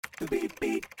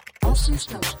All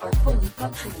systems are fully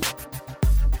functioning.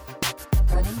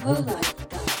 Running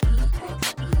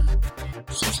lowlife.exe.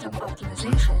 System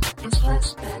optimization is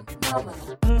less than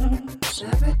nominal.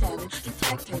 Server damage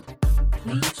detected.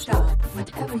 Please stop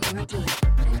whatever you are doing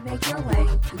and make your way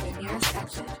to the nearest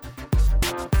exit.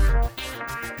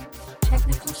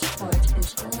 Technical support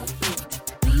is en route.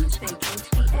 Please vacate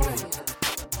the area.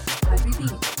 I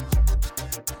repeat.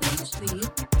 Please leave.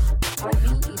 Are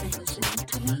you even listening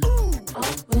to me? I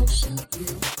will shoot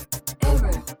you.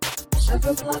 Error.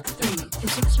 Server block 3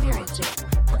 is experiencing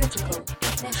critical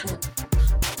ignition.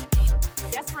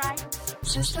 Yes, right.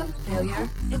 System failure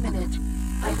imminent.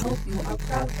 I hope you are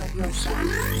proud of yourself.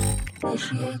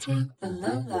 Initiating the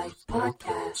Low Life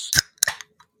Podcast.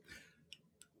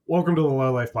 Welcome to the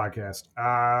Low Life Podcast.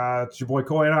 It's your boy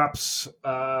Coin Ops,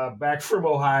 back from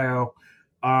Ohio.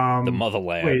 The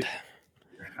motherland. Wait,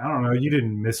 I don't know. You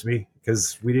didn't miss me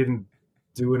because we didn't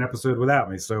do an episode without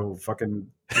me. So fucking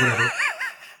whatever.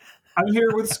 I'm here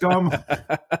with Scum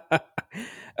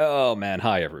Oh man,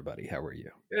 hi everybody. How are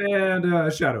you? and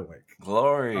Shadowlink.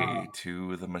 Glory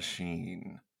to the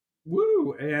machine.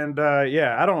 Woo! And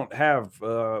yeah, I don't have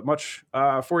much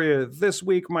for you this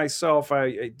week myself.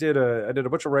 I did a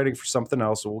bunch of writing for something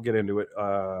else, so we'll get into it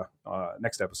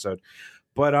next episode.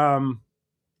 But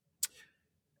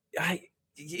I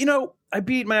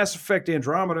beat Mass Effect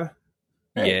Andromeda.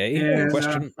 Yay! And,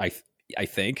 Question. I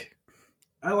think.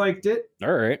 I liked it.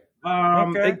 All right.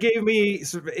 Okay. It gave me.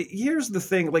 Here's the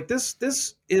thing: like this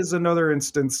is another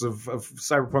instance of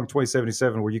Cyberpunk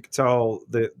 2077 where you could tell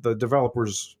the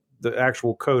developers, the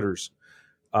actual coders,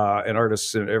 and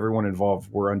artists, and everyone involved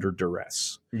were under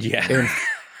duress. Yeah. And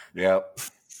Yep.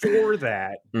 for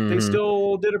that, they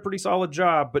still did a pretty solid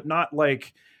job, but not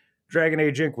like Dragon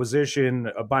Age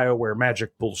Inquisition, a BioWare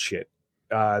magic bullshit.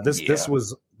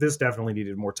 This definitely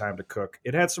needed more time to cook.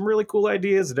 It had some really cool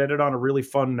ideas. It ended on a really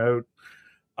fun note.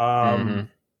 There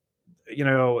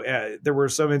were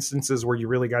some instances where you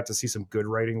really got to see some good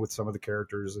writing with some of the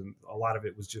characters, and a lot of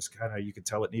it was just kind of, you could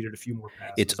tell it needed a few more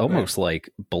passes. It's almost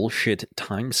like bullshit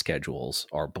time schedules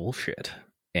are bullshit,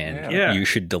 and Yeah. you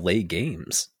should delay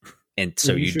games, and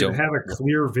so you should don't have a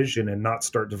clear vision and not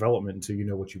start development until you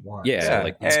know what you want. Yeah. Yeah,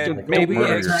 like, and don't maybe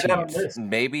murder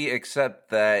your accept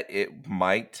that it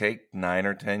might take 9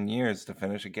 or 10 years to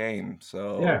finish a game.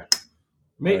 So Yeah.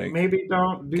 Maybe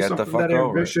don't do get the something fuck that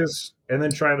over it. ambitious and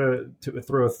then try to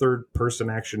throw a third-person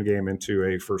action game into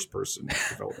a first-person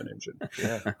development engine.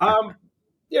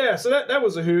 yeah. So that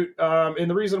was a hoot. And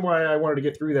the reason why I wanted to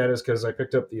get through that is because I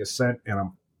picked up the Ascent, and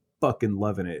I'm fucking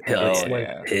loving it. Hell It's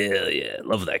yeah. Hell yeah,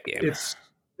 love that game.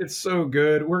 It's so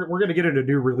good. We're going to get into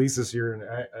new releases here, and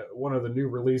one of the new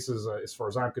releases, as far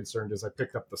as I'm concerned, is I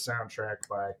picked up the soundtrack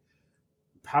by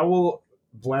Paweł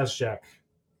Blaszczak.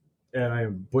 And I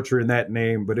am butchering that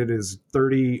name, but it is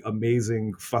 30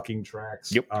 amazing fucking tracks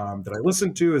that I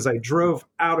listened to as I drove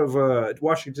out of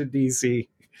Washington, D.C.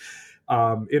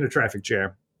 In a traffic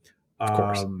jam. Of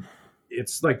course.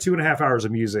 It's like 2.5 hours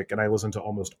of music, and I listened to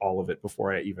almost all of it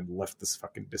before I even left this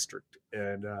fucking district.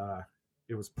 And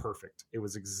it was perfect. It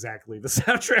was exactly the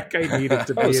soundtrack I needed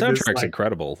to be. The in this, soundtrack's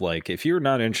incredible. Like, if you're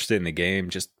not interested in the game,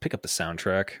 just pick up the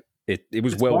soundtrack. It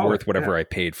was well worth whatever I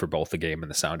paid for both the game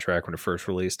and the soundtrack when it first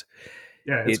released.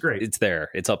 Yeah, it's great. It's there.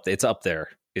 It's up there.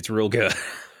 It's real good.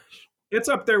 It's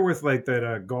up there with like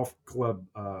that golf club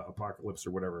Apocalypse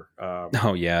or whatever.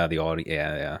 Oh yeah, the audio.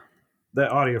 Yeah. The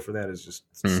audio for that is just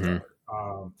stellar.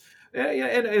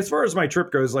 And as far as my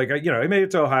trip goes, like I made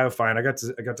it to Ohio fine. I got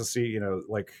to see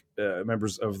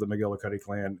members of the McGillicuddy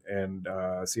clan and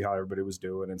see how everybody was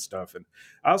doing and stuff. And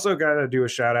I also got to do a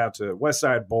shout out to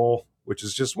Westside Bowl, which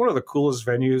is just one of the coolest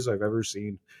venues I've ever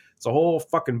seen. It's a whole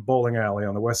fucking bowling alley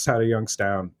on the west side of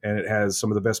Youngstown, and it has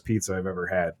some of the best pizza I've ever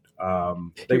had.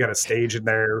 They got a stage in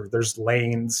there. There's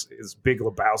lanes. There's big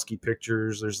Lebowski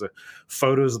pictures. There's the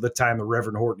photos of the time the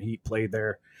Reverend Horton Heat played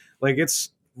there. Like,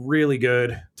 it's really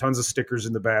good. Tons of stickers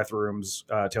in the bathrooms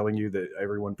telling you that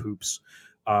everyone poops.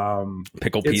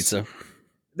 Pickle pizza.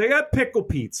 They got pickle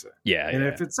pizza. Yeah. And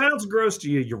if it sounds gross to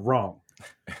you, you're wrong.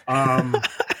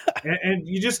 And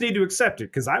you just need to accept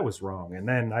it, because I was wrong. And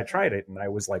then I tried it, and I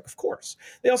was like, of course.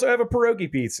 They also have a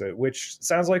pierogi pizza, which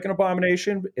sounds like an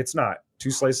abomination, but it's not. 2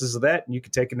 slices of that, and you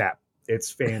can take a nap. It's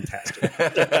fantastic.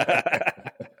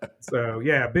 So,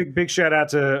 yeah, big shout out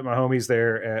to my homies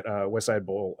there at Westside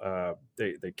Bowl.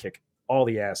 They kick all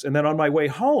the ass. And then on my way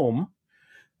home,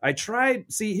 I tried.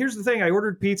 See, here's the thing. I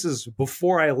ordered pizzas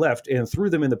before I left and threw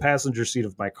them in the passenger seat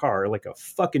of my car like a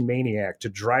fucking maniac to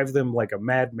drive them like a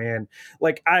madman.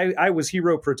 Like I was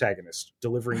hero protagonist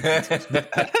delivering pizzas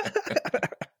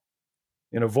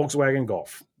in a Volkswagen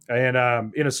Golf.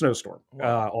 and in a snowstorm.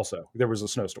 Also, there was a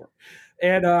snowstorm,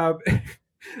 and I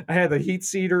had the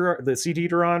seat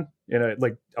heater on,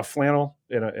 in a flannel,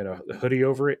 and a hoodie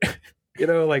over it.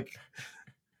 Like,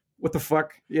 what the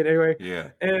fuck? Anyway, Yeah.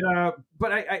 And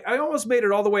but I almost made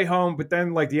it all the way home, but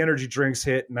then like the energy drinks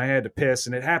hit, and I had to piss,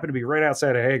 and it happened to be right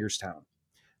outside of Hagerstown.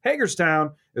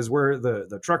 Hagerstown is where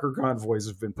the trucker convoys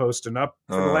have been posting up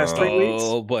for the last 3 weeks.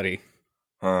 Oh, buddy.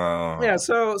 Yeah,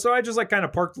 so I just like kind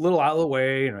of parked a little out of the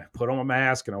way, and I put on my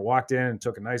mask, and I walked in and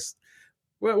took a nice,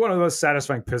 one of the most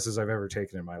satisfying pisses I've ever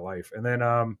taken in my life. And then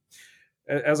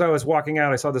as I was walking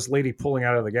out, I saw this lady pulling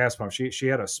out of the gas pump. She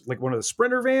had one of the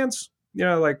Sprinter vans,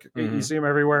 you see them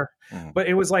everywhere, but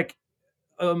it was like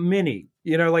a mini,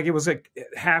 like it was like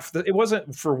it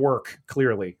wasn't for work,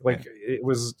 clearly. Like it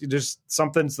was just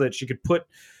something so that she could put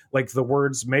like the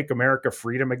words "Make America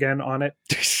Freedom Again" on it.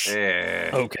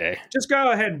 Okay. Just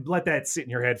go ahead and let that sit in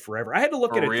your head forever. I had to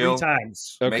look at it 3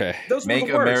 times. Okay. Make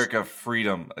America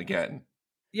freedom again.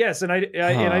 Yes, and I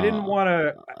didn't want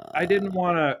to.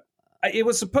 It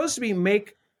was supposed to be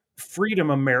 "Make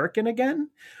Freedom American Again,"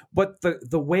 but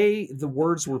the way the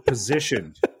words were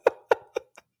positioned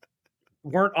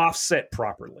weren't offset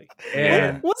properly.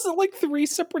 And was it like 3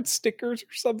 separate stickers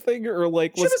or something, or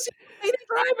like should have seen the lady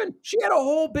driving. She had a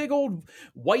whole big old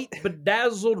white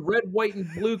bedazzled red, white,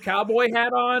 and blue cowboy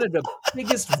hat on, and the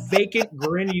biggest vacant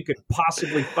grin you could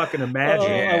possibly fucking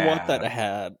imagine. I want that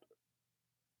hat.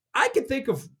 I could think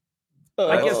of,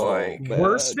 I guess,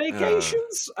 worse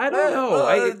vacations. I don't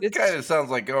know. It kind of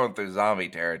sounds like going through zombie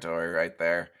territory right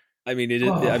there. I mean,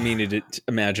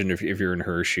 imagine if you're in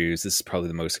her shoes, this is probably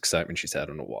the most excitement she's had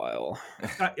in a while.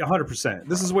 100%.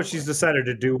 This is what she's decided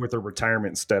to do with her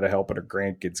retirement instead of helping her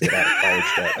grandkids get out of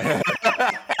college debt.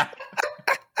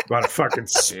 Bought a fucking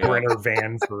Sprinter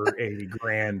van for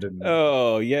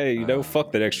 $80,000. And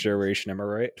fuck the next generation. Am I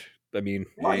right? I mean,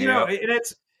 well, and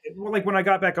it's like when I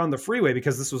got back on the freeway,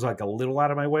 because this was like a little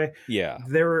out of my way. Yeah,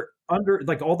 they're under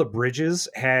like all the bridges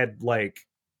had like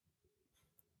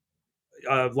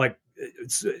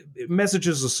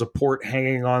messages of support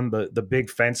hanging on the big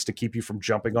fence to keep you from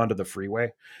jumping onto the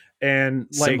freeway, and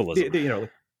like symbolism.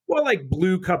 Like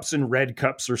blue cups and red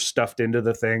cups are stuffed into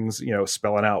the things,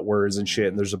 spelling out words and shit.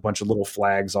 And there's a bunch of little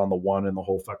flags on the one and the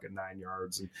whole fucking 9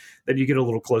 yards. And then you get a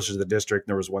little closer to the district,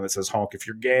 and there was one that says "honk if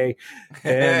you're gay,"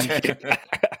 and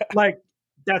like.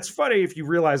 That's funny if you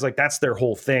realize like that's their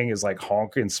whole thing is like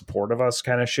honk in support of us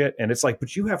kind of shit. And it's like,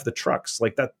 but you have the trucks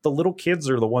like that. The little kids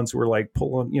are the ones who are like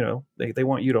pulling, they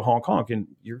want you to honk and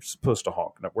you're supposed to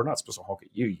honk. No, we're not supposed to honk at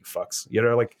you fucks.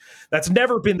 Like that's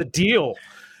never been the deal.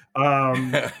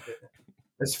 As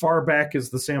far back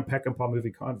as the Sam Peckinpah movie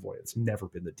Convoy, it's never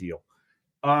been the deal.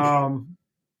 Yeah.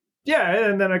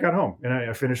 And then I got home and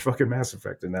I finished fucking Mass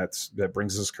Effect, and that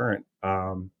brings us current.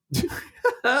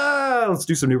 Let's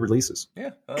do some new releases.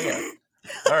 Yeah. Okay.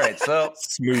 All right. So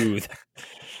smooth.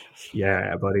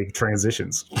 Yeah, buddy.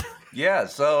 Transitions. Yeah.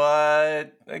 So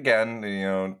again,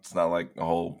 it's not like a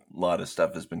whole lot of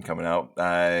stuff has been coming out.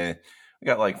 We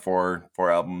got like four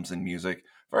albums in music.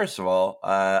 First of all,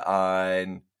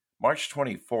 on March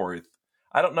 24th,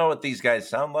 I don't know what these guys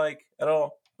sound like at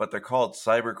all, but they're called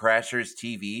Cyber Crashers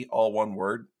TV, all one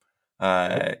word.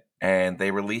 And they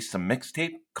released a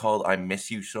mixtape called "I Miss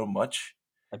You So Much"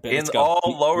 in all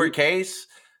lowercase.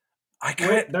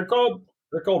 They're called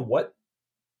what?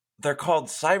 They're called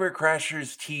Cyber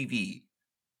Crashers TV.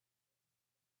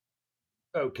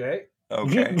 Okay.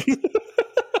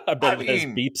 I bet it has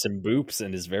beeps and boops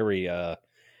and is very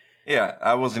Yeah,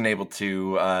 I wasn't able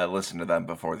to listen to them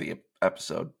before the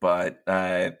episode, but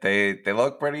they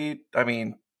look pretty. I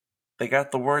mean, they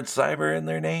got the word cyber in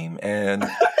their name, and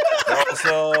they're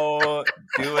also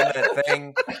doing that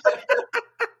thing.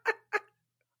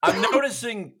 I'm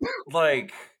noticing,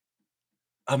 like,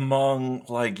 among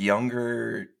like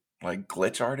younger like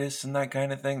glitch artists and that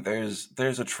kind of thing,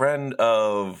 there's a trend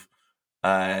of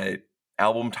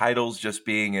album titles just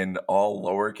being in all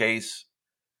lowercase.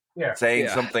 Yeah. Saying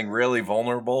something really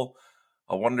vulnerable.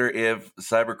 I wonder if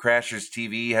Cyber Crashers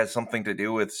TV has something to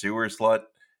do with Sewer Slut,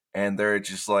 and they're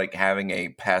just like having a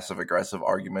passive aggressive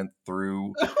argument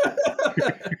through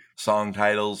song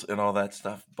titles and all that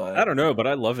stuff. But I don't know, but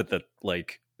I love it that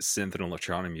like synth and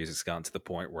electronic music's gotten to the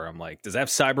point where I'm like, does that have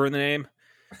cyber in the name?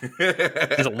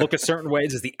 Does it look a certain way?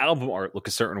 Does the album art look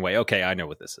a certain way? Okay, I know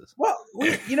what this is. Well,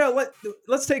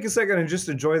 let's take a second and just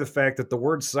enjoy the fact that the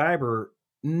word cyber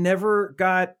never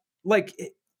got like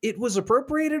it was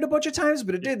appropriated a bunch of times,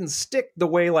 but it didn't stick the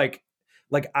way like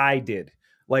I did.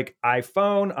 Like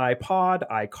iPhone, iPod,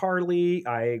 iCarly,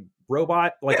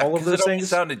 iRobot, like all of those things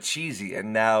sounded cheesy,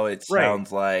 and now it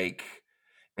sounds like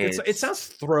it sounds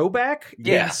throwback.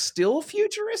 Yeah. and still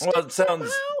futuristic. Well, it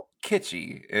sounds somehow?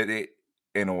 kitschy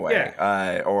in a way,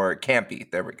 or campy.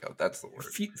 There we go. That's the word.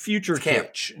 Future It's camp.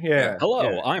 kitsch. Yeah. Hello,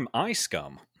 Yeah. I'm Eye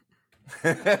Scum.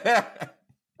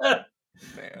 Man.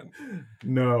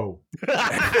 No.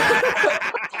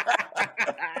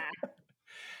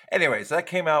 Anyways, that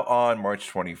came out on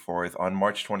March 24th. On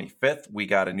March 25th, we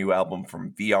got a new album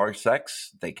from VR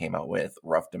Sex. They came out with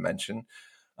Rough Dimension.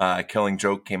 Killing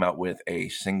Joke came out with a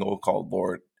single called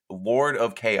Lord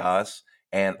of Chaos.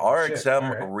 And RXM All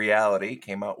right. Reality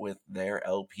came out with their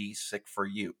LP Sick for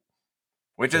You,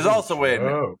 which is also in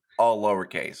Oh. all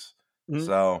lowercase. Mhm.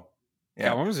 So,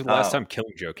 Yeah, when was the last time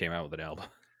Killing Joke came out with an album?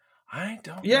 I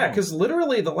don't Yeah, know. because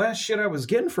literally the last shit I was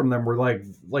getting from them were like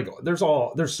there's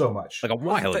so much. Like a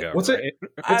while ago. What's it?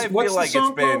 right? I what's feel the like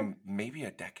song it's been maybe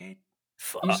a decade.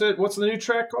 You said what's the new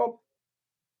track called?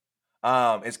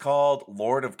 It's called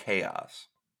Lord of Chaos.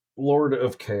 Lord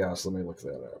of Chaos. Let me look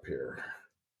that up here.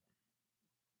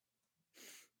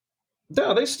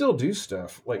 No, they still do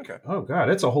stuff. Like, Okay. oh god,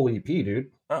 it's a whole EP,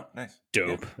 dude. Oh, nice.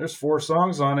 Dope. There's 4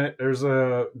 songs on it. There's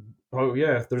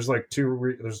there's like two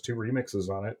remixes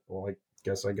on it. Well, I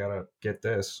guess I gotta get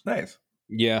this. Nice.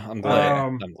 Yeah, I'm glad.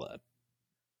 Um, I'm glad.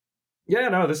 Yeah,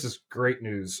 no, this is great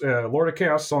news. Lord of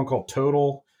Chaos song called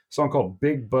Total, song called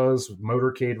Big Buzz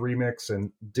Motorcade remix, and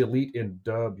Delete in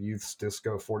Dub Youth's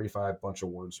Disco 45 bunch of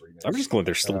words remix. I'm just glad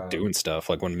they're still um, doing stuff.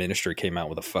 Like when Ministry came out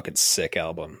with a fucking sick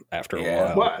album after a Yeah.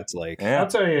 while. What? It's like, Yeah. I'll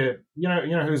tell you, you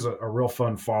know who's a real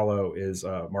fun follow is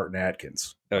Martin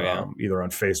Atkins. Oh, yeah? Either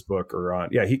on Facebook or on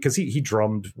because he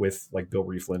drummed with like Bill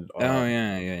Rieflin. oh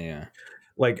yeah.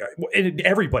 Like and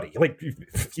everybody, like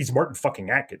he's Martin fucking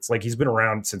Atkins. Like he's been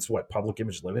around since what Public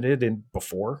Image Limited and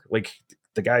before. Like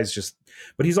the guy's just,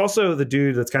 but he's also the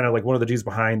dude that's kind of like one of the dudes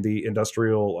behind the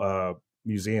Industrial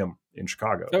Museum in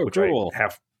Chicago. Oh, which cool. I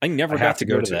I never I got have to to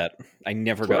go go to to. that. I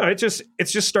never Well, got.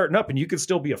 it's just starting up, and you can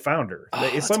still be a founder. Oh,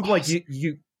 It's that's something like awesome.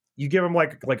 you give them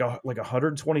like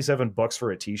 $127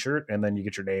 for a T-shirt, and then you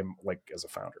get your name like as a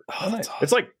founder. Oh, that's awesome.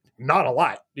 It's like not a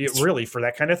lot, really, for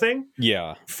that kind of thing.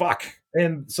 Yeah. Fuck.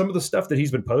 And some of the stuff that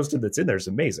he's been posting that's in there is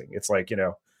amazing. It's like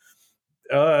a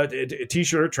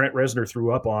T-shirt Trent Reznor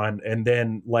threw up on, and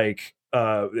then like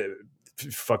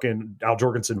fucking Al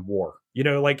Jorgensen wore.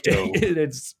 Like Dope.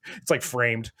 it's like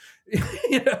framed.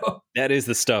 That is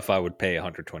the stuff I would pay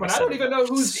 127. But I don't even know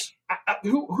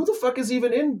who the fuck is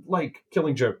even in like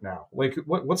Killing Joke now. Like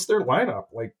what's their lineup?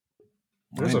 Like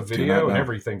there's I a do video not and know.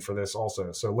 everything for this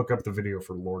also. So look up the video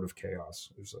for Lord of Chaos.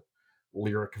 There's a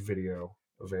lyric video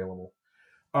available.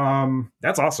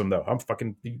 That's awesome though.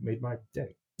 You made my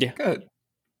day. Good.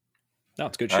 No,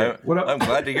 it's good shit. What I'm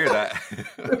glad to hear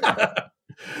that.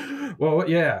 Well,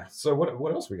 yeah. So what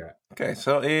else we got? Okay,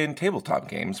 so in tabletop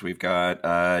games, we've got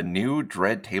a new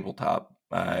Dread tabletop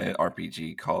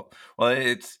RPG called. Well,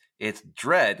 it's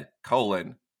Dread :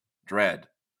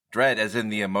 Dread as in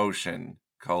the emotion :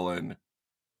 Thank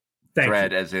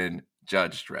Dread you. as in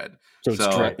Judge Dredd. So it's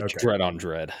so- dread, okay. dread on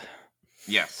dread.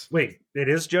 Yes, Wait, it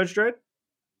is Judge Dredd?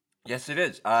 yes, it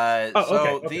is.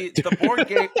 okay. The board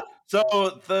game.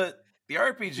 So the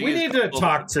RPG. We is need to called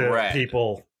talk to Dread.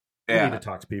 people. We Yeah. need to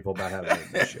talk to people about how to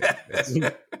make this shit.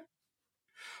 It's-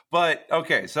 But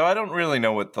okay, so I don't really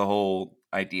know what the whole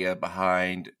idea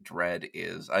behind Dread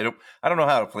is. I don't know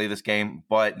how to play this game,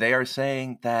 but they are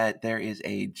saying that there is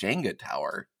a Jenga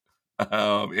tower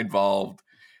involved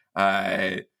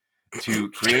to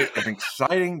create an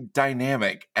exciting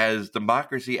dynamic as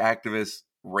democracy activists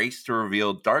race to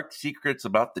reveal dark secrets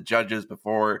about the judges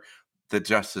before the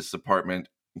Justice Department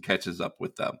catches up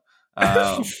with them.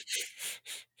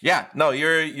 Yeah, no,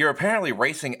 you're apparently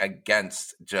racing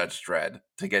against Judge Dredd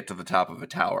to get to the top of a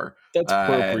tower. That's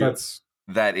appropriate. that's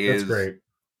That is great.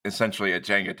 essentially a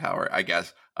Jenga tower, I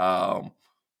guess.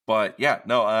 But yeah,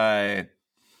 no,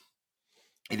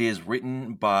 it is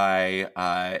written by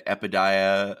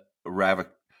Epidiah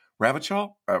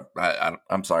Ravachol.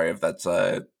 I'm sorry if that's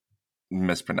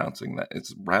mispronouncing that.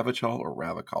 It's Ravachol or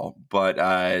Ravachol.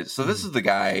 But so this is the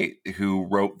guy who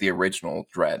wrote the original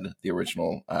Dread, the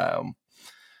original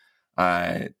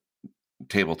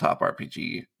tabletop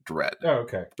RPG Dread. Oh,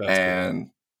 okay. That's And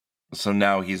so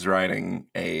now he's writing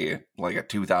a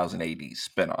 2080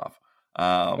 spinoff.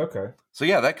 Okay. So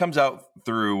yeah, that comes out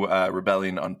through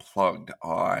Rebellion Unplugged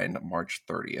on March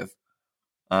 30th.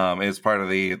 It's part of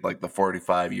the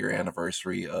 45-year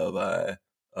anniversary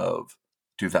of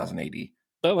 2080.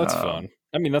 Oh, that's Um, fun.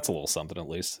 I mean, that's a little something at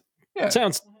least. Yeah. It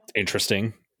sounds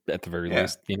interesting at the very Yeah.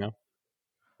 least,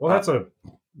 Well,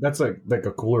 that's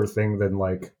a cooler thing than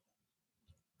like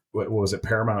what was it?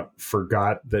 Paramount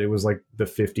forgot that it was like the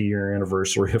 50-year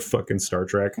anniversary of fucking Star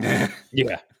Trek.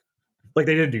 Yeah. Like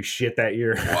they didn't do shit that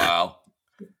year. Wow.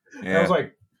 And I was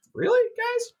like, really,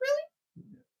 guys? Really?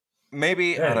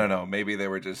 Maybe I don't know. Maybe they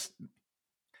were too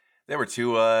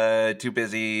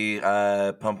busy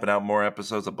pumping out more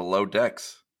episodes of Below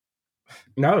Decks.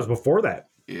 No, it was before that.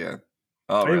 Yeah.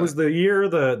 Oh, It really? was the year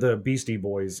the Beastie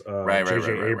Boys Right,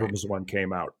 J.J. right. Abrams one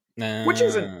came out. Which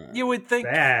isn't You would think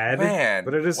bad, man,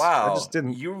 but it is. Wow, I just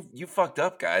didn't. You fucked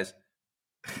up, guys.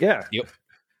 Yeah. Yep.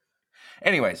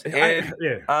 Anyways,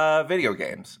 Yeah. video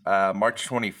games. March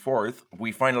 24th,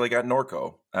 we finally got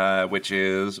Norco, which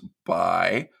is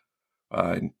by.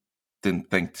 I didn't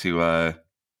think to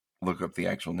look up the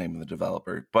actual name of the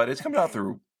developer, but it's coming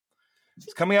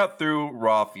out through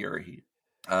Raw Fury.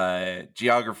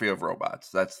 Geography of Robots.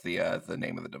 That's the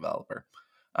name of the developer.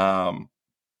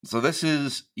 So this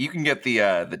is, you can get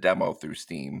the demo through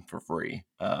Steam for free.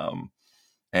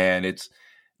 And it's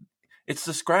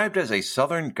described as a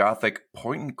Southern Gothic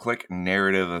point-and-click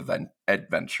narrative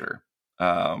adventure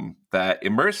that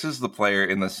immerses the player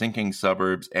in the sinking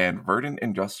suburbs and verdant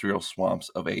industrial swamps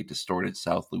of a distorted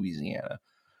South Louisiana.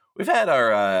 We've had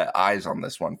our eyes on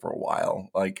this one for a while.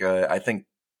 Like, I think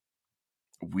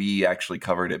we actually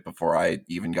covered it before I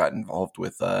even got involved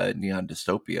with Neon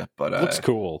Dystopia. But It looks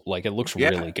cool. Like, it looks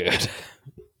really good.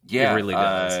 Yeah, it really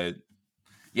does.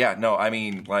 Yeah, no, I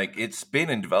mean, like, it's been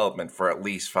in development for at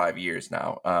least 5 years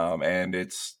now, and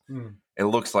it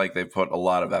looks like they've put a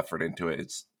lot of effort into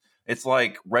it. It's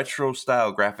like retro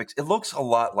style graphics. It looks a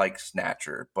lot like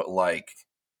Snatcher, but like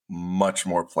much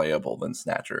more playable than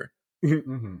Snatcher.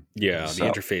 Mm-hmm. Yeah, So-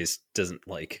 the interface doesn't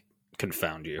like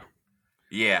confound you.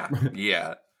 Yeah,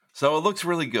 yeah. So it looks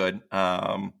really good.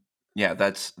 Yeah,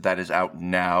 that is out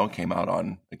now. Came out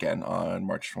on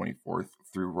March 24th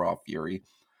through Raw Fury.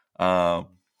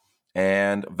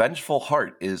 And Vengeful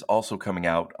Heart is also coming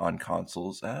out on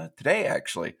consoles today,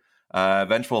 actually.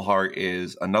 Vengeful Heart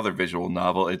is another visual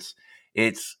novel. It's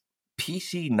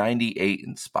PC 98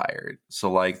 inspired.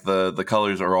 So like the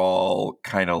colors are all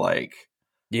kind of like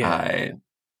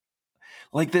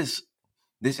like this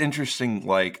interesting,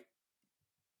 like,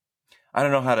 I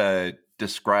don't know how to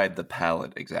describe the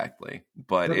palette exactly,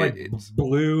 but it's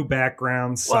blue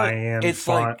background, cyan it's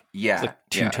font. like It's like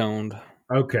two-toned.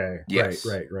 Okay, Yes.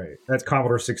 right. That's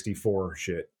Commodore 64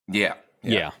 shit. yeah.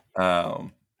 Yeah.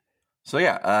 So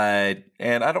yeah,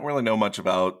 and I don't really know much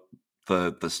about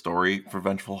the story for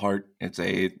Vengeful Heart. It's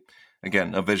a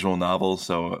visual novel,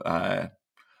 so I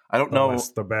don't The know.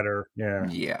 less, the better. Yeah.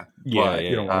 Yeah, Yeah,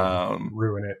 You don't want to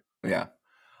ruin it. yeah.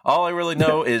 All I really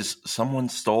know is someone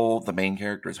stole the main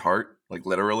character's heart, like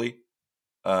literally.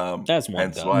 That's one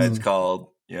That's does. why it's called,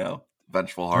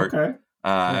 Vengeful Heart. Okay.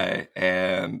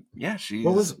 And yeah, she's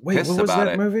What was pissed that about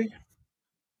it. movie?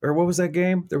 Or what was that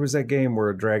game? There was that game where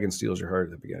a dragon steals your heart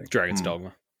at the beginning. Dragon's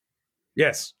Dogma.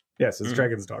 Yes, it's Mhm.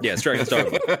 Dragon's Dogma. Yeah, it's Dragon's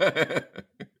Dogma.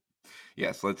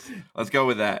 Yes, let's go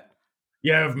with that.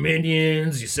 You have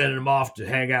minions. You send them off to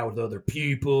hang out with other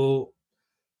people.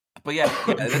 But yeah,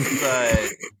 this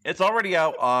is it's already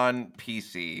out on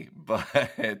PC, but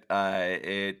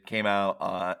it came out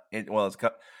on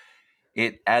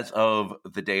it as of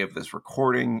the day of this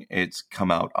recording. It's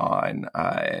come out on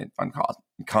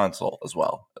console as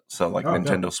well. So like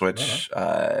Nintendo no. Switch,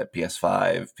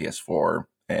 PS5, PS4,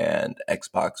 and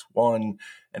Xbox One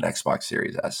and Xbox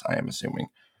Series S. I am assuming.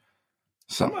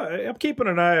 So I'm keeping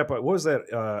an eye up. What was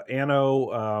that?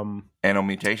 Anno. Anno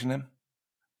Mutation in?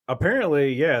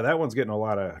 Apparently, yeah, that one's getting a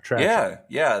lot of traction.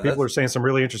 Yeah. People are saying some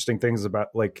really interesting things about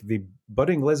like the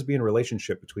budding lesbian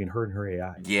relationship between her and her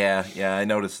AI. Yeah, I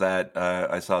noticed that.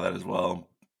 I saw that as well.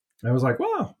 I was like,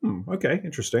 wow, okay,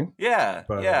 interesting. Yeah,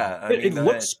 But, yeah. It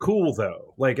looks cool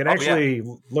though. Like it actually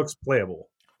looks playable.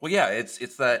 Well, yeah. It's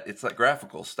that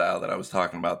graphical style that I was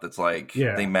talking about. That's like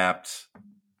they mapped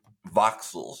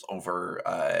voxels over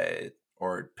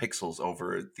or pixels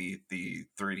over the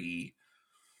 3D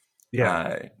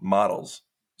models.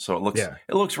 So it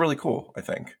looks really cool. I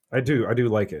think I do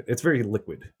like it. It's very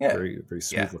liquid. Yeah. Very very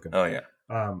smooth looking. Oh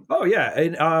yeah.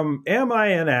 And am I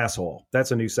an asshole? That's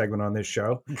a new segment on this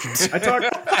show. I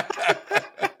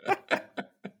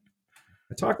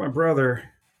talked my brother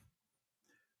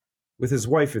with his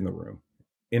wife in the room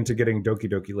into getting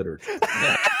Doki Doki Literature.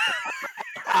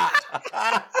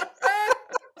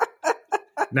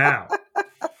 Now,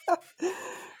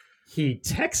 he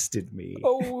texted me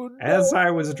as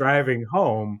I was driving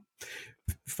home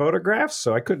photographs,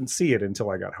 so I couldn't see it until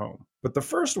I got home. But the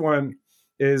first one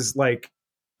is like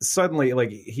suddenly,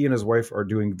 like he and his wife are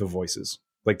doing the voices,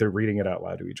 like they're reading it out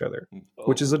loud to each other,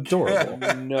 which is adorable.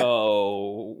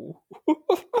 No.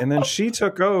 And then she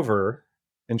took over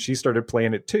and she started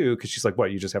playing it too, because she's like,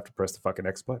 what, you just have to press the fucking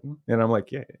X button? And I'm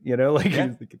like, yeah, like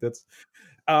that's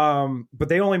but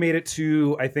they only made it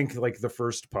to, I think, like the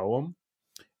first poem.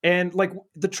 And like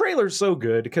the trailer's so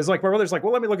good because like my brother's like,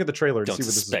 well, let me look at the trailer and Don't see what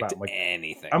this is suspect about. Like,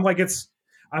 anything. I'm like,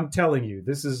 I'm telling you,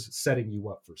 this is setting you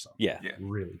up for something. Yeah.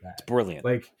 Really bad. It's brilliant.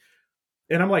 Like,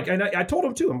 and I'm like, and I told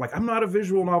him too, I'm like, I'm not a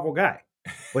visual novel guy.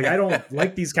 Like, I don't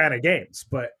like these kind of games,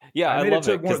 but yeah, I made love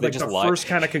to it because they like just the lie. first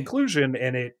kind of conclusion,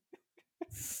 and it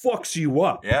fucks you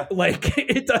up. Yeah. Like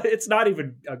it's not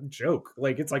even a joke.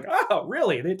 Like it's like, oh,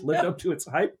 really? And it lived up to its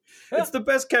hype. Yeah. It's the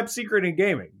best kept secret in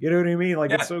gaming. You know what I mean?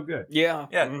 Like it's so good. Yeah.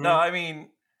 Yeah. Mhm. No, I mean,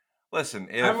 listen,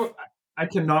 if I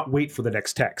cannot wait for the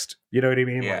next text. You know what I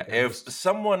mean? yeah, Like, if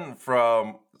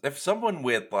someone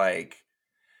with like,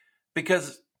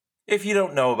 because if you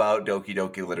don't know about Doki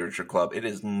Doki Literature Club, it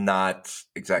is not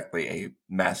exactly a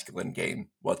masculine game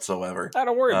whatsoever.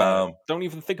 Don't worry about it. Don't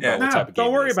even think about Yeah. what type of game.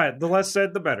 don't worry it is. about it. The less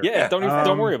said, the better. Yeah, don't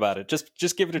Um, worry about it.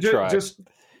 Just give it a try. Just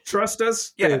trust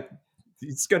us. Yeah.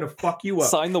 It's gonna fuck you up.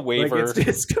 Sign the Like, waiver.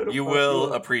 it's gonna You fuck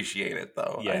will up. appreciate it,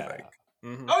 though. Yeah. I think.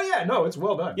 Mhm. Oh yeah, no, it's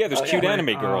well done. Yeah, there's Oh, cute yeah.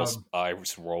 anime girls. Um,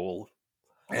 Iris roll.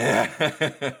 God.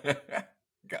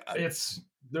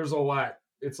 There's a lot.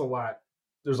 It's a lot.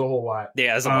 There's a whole lot.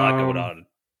 Yeah, there's a lot going Um, on.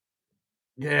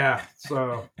 Yeah.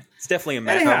 So It's definitely a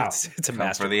anyhow, it's a Come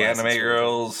master for the anime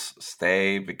girls,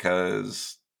 stay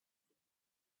because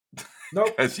nope.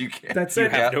 you can't. That's You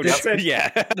it. have no That's choice. it.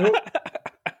 Yeah. Nope.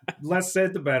 Less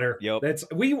said, the better. Yep. That's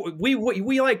we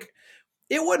like.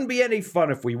 It wouldn't be any fun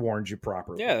if we warned you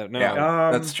properly. Yeah, no.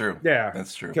 Yeah, that's true. Yeah.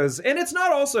 That's true. Because and it's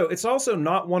also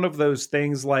not one of those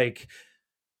things like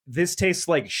this tastes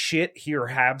like shit, here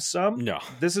have some. No.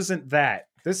 This isn't that.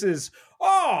 This is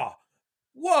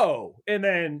whoa, and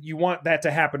then you want that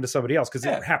to happen to somebody else because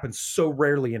Yeah. it happens so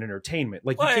rarely in entertainment.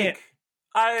 Like you can't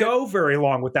I go very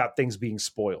long without things being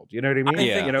spoiled. You know what I mean?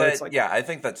 Yeah. think You know, that, it's like I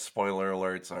think that spoiler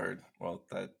alerts are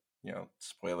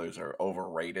spoilers are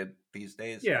overrated these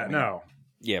days. yeah, I mean, no,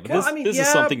 Yeah, but Well, this I mean, this is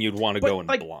yeah, something you'd want to but, go in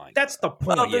like, blind. that's the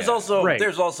point. Well, there's Right.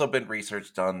 there's also been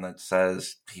research done that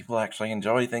says people actually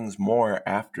enjoy things more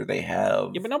after they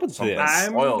have. Yeah, but not with something this.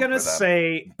 I'm spoiled gonna for them.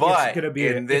 say But it's gonna be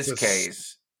in this it's a-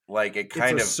 case, like it it's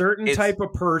kind a of certain it's- type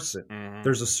of person. Mhm.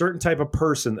 There's a certain type of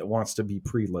person that wants to be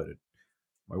preloaded.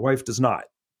 My wife does not.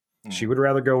 Hmm. She would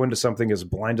rather go into something as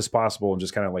blind as possible and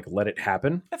just kind of like let it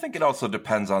happen. I think it also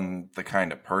depends on the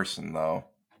kind of person, though.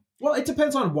 Well, it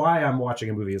depends on why I'm watching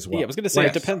a movie as well. Yeah, I was gonna say,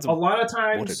 it depends A on lot of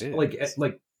times, what it is.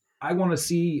 like I want to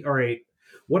see, all right,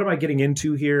 what am I getting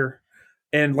into here?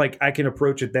 And like I can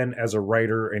approach it then as a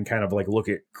writer and kind of like look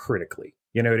at critically.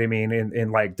 You know what I mean?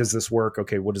 And like, does this work?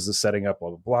 Okay, what is this setting up? Blah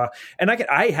blah blah. And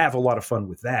I have a lot of fun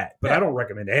with that, but Yeah. I don't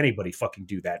recommend anybody fucking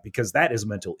do that because that is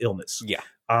mental illness. Yeah.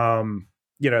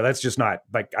 That's just not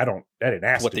like I didn't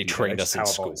ask what to they be that. trained That's us in just how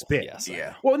I've school. always been. Yes.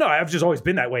 Yeah. Well, no, I've just always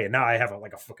been that way, and now I have a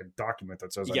fucking document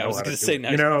that says Yeah, I know was how going to to do say, it.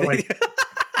 now You know, like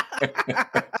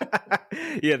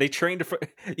yeah, they trained.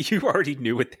 You already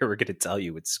knew what they were going to tell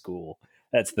you at school.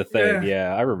 That's the thing.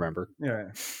 Yeah, I remember.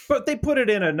 yeah, but they put it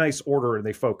in a nice order and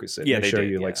they focus it. Yeah, and they they show did,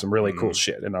 you yeah. like some really cool Mhm.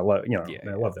 shit, and I love Yeah, and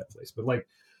I love that place. But like,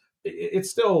 it's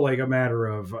still like a matter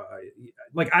of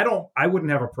like I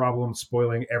wouldn't have a problem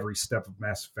spoiling every step of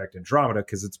Mass Effect Andromeda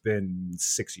because it's been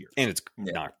 6 years. And it's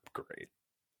Yeah. not great.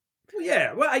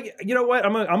 Yeah, well, you know what?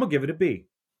 I'm gonna give it a B.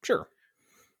 Sure.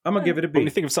 I'm gonna give it a B. But when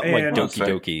you think of something like And- Doki Fair.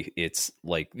 Doki, it's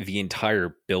like the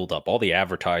entire build up, all the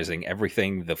advertising,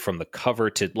 everything from the cover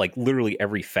to like literally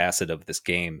every facet of this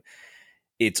game,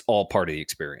 it's all part of the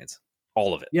experience.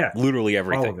 All of it. Yeah. Literally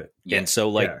everything. all of it. And so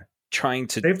like Yeah. trying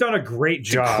to They've done a great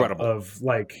job incredible. of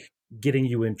like getting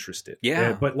you interested.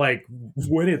 Yeah. But like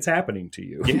when it's happening to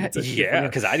you. Yeah, it's a yeah, different-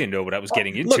 because I didn't know what I was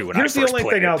getting Look, into when I here's first the only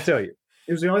played thing it. I'll tell you.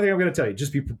 Here's the only thing I'm going to tell you.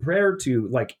 Just be prepared to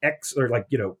like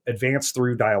advance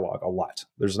through dialogue a lot.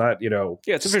 There's not, Yeah,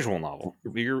 it's a visual novel.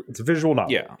 it's a visual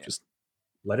novel. Yeah. Just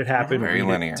let it happen. Very read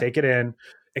it, linear. take it in,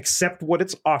 accept what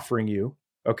it's offering you.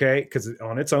 Okay. Because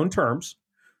on its own terms.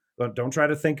 Don't try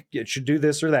to think it should do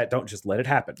this or that. Don't just let it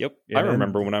happen. Yep. And I then-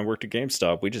 remember when I worked at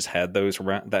GameStop, we just had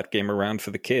that game around for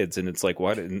the kids, and it's like,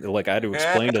 why didn't like I had to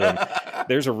explain to them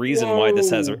there's a reason why this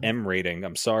has Whoa. an M rating.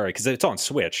 I'm sorry, because it's on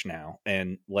Switch now,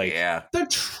 and like Yeah.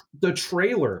 The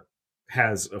trailer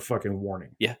has a fucking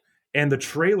warning. Yeah. And the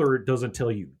trailer doesn't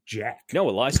tell you jack. no,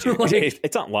 it lies to you. Like-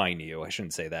 It's not lying to you. I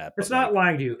shouldn't say that. It's but, not like,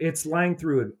 lying to you. It's lying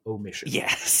through an omission.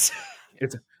 Yes.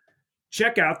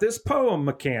 Check out this poem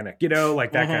mechanic,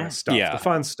 like that kind Mhm. of stuff, Yeah. the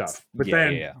fun stuff. But Yeah,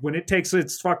 then yeah. when it takes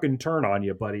its fucking turn on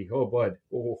you, buddy, oh, bud,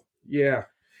 oh, yeah.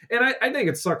 And I think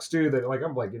it sucks too that like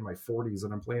I'm like in my 40s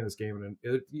and I'm playing this game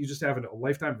and you just have a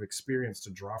lifetime of experience to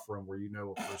draw from where you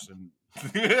know a person,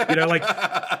 like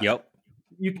Yep.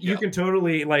 you can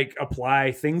totally like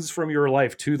apply things from your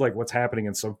life to like what's happening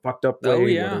in some fucked up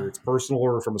way, whether it's personal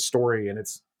or from a story, and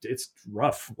it's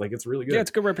rough. Like it's really good. Yeah, it's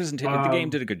a good representation. The game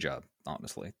did a good job,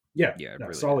 honestly. Yeah,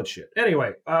 really solid shit.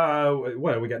 Anyway,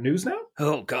 what we got news now?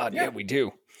 Oh God, yeah, we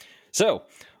do. So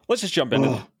let's just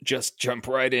jump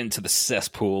right into the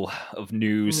cesspool of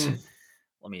news.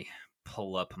 Let me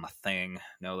pull up my thing.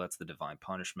 No, that's the Divine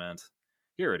Punishment.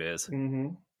 Here it is,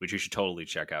 which you should totally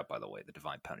check out, by the way. The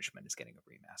Divine Punishment is getting a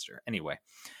remaster. Anyway.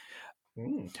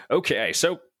 Okay,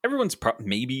 so everyone's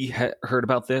maybe heard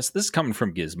about this. This is coming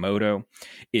from Gizmodo.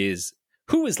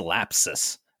 Who is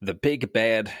Lapsus, the big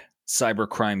bad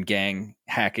cybercrime gang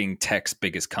hacking tech's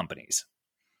biggest companies?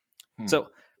 So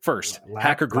first,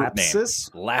 hacker group name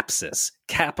Lapsus,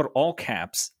 capital all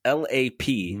caps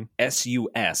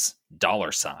LAPSUS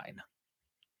 $.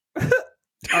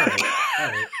 All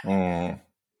right.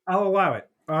 I'll allow it.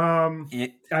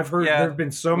 I've heard there have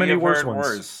been so many worse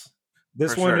ones.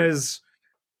 This one is,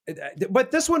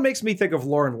 but this one makes me think of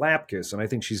Lauren Lapkus, and I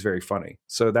think she's very funny.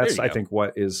 So that's, I think,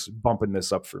 what is bumping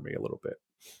this up for me a little bit.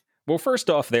 Well, first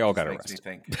off, they all got arrested.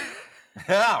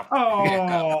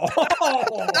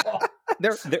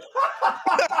 They're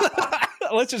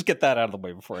let's just get that out of the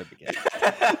way before I begin.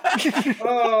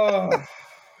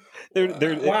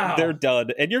 They're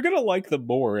done, and you're gonna like them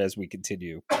more as we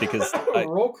continue because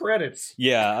roll credits.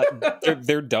 Yeah,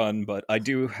 they're done, but I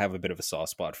do have a bit of a soft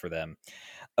spot for them.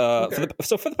 For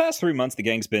the past 3 months, the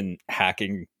gang's been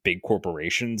hacking big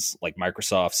corporations like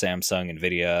Microsoft, Samsung,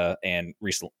 Nvidia, and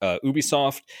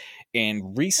Ubisoft,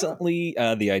 and recently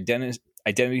the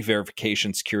identity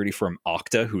verification security firm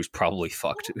Okta, who's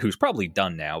probably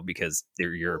done now because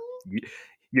they're your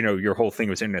whole thing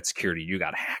was internet security. You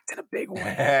got hacked in a big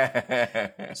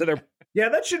way. So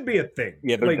that should be a thing.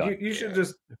 Yeah, like you should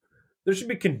just. There should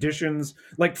be conditions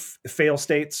like fail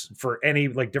states for any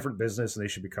like different business, and they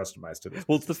should be customized to this.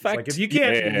 Well, it's the fact like if you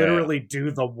can't literally do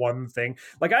the one thing,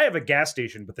 like I have a gas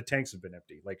station, but the tanks have been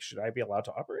empty. Like, should I be allowed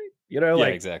to operate?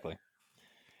 Like exactly.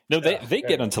 No, they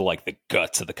get into like the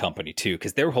guts of the company too,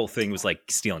 because their whole thing was like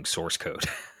stealing source code.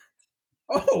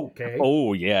 Oh, okay.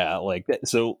 Oh yeah, like that.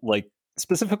 So like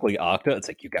specifically Okta, it's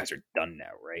like you guys are done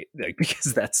now, right? Like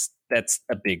because that's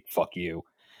a big fuck you.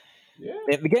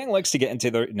 Yeah. The gang likes to get into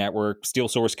their network, steal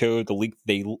source code,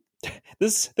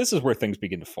 this is where things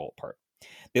begin to fall apart.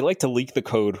 They like to leak the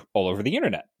code all over the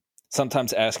internet,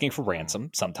 sometimes asking for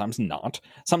ransom, sometimes not.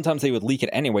 Sometimes they would leak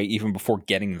it anyway, even before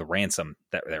getting the ransom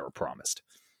that they were promised.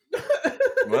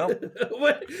 Well,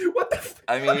 what the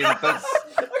I mean, that's...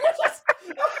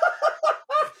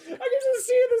 I can just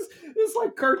see this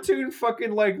like cartoon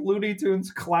fucking like Looney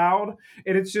Tunes cloud,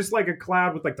 and it's just like a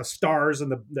cloud with like the stars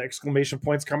and the exclamation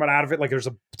points coming out of it, like there's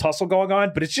a tussle going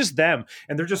on, but it's just them,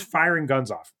 and they're just firing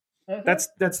guns off. That's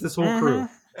this whole crew.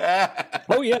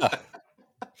 Oh yeah.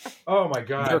 Oh my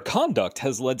god. Their conduct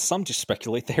has led some to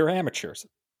speculate they are amateurs.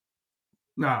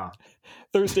 Nah.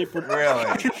 Really?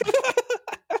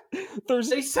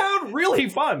 They sound really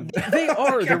fun. They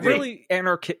are. They're really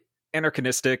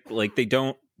anarchistic. Like they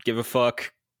don't give a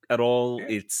fuck at all.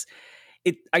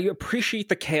 I appreciate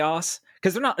the chaos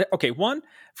because they're not one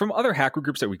from other hacker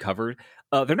groups that we covered.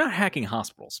 They're not hacking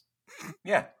hospitals.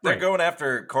 Yeah, they're going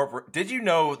after corporate. Did you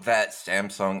know that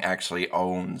Samsung actually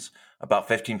owns about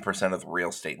 15% of the real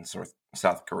estate in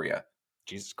South Korea?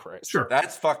 Jesus Christ! Sure,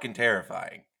 that's fucking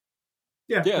terrifying.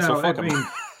 Yeah. No, so fuck them.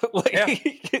 Fuck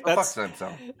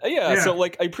Samsung. Yeah. So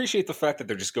like, I appreciate the fact that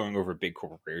they're just going over big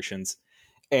corporations.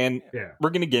 And we're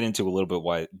going to get into a little bit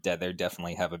why they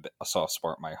definitely have a soft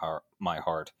spot in my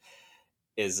heart.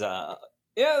 Is they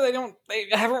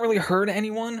haven't really hurt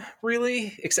anyone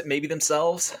really, except maybe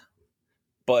themselves.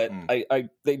 But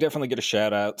they definitely get a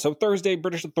shout out. So Thursday,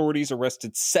 British authorities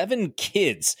arrested 7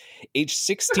 kids aged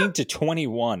 16 to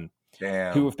 21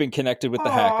 who have been connected with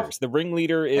the hackers. The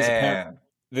ringleader is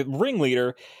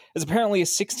apparently a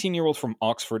 16-year-old from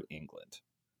Oxford, England.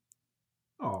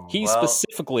 He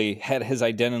specifically had his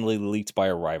identity leaked by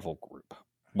a rival group.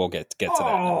 We'll get to that in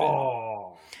a bit.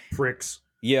 Pricks.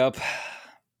 Yep.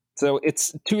 So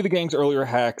it's 2 of the gang's earlier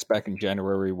hacks back in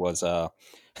January was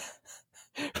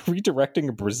redirecting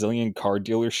a Brazilian car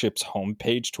dealership's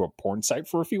homepage to a porn site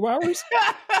for a few hours.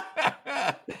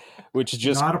 Which is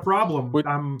just not a problem.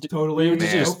 I'm totally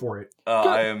go for it.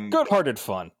 Good-hearted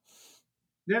fun.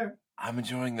 Yeah. I'm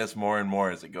enjoying this more and more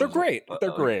as it goes. They're great.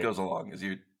 They're great. Goes along as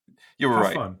you were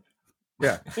right. Fun.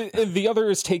 Yeah. The other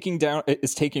is taking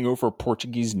over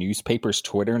Portuguese newspapers'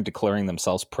 Twitter and declaring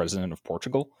themselves president of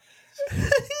Portugal.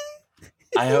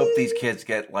 I hope these kids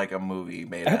get like a movie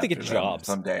made. I hope they after get them jobs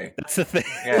someday. That's the thing.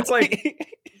 Yeah. It's like,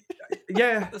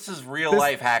 yeah, This is real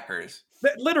life hackers.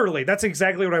 literally, that's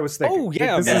exactly what I was thinking. Oh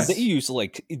yeah, This man. is- They use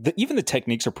like even the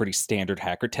techniques are pretty standard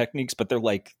hacker techniques, but they're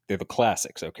the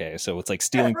classics. Okay, so it's like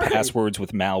stealing right. passwords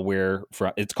with malware.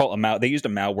 It's called They used a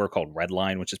malware called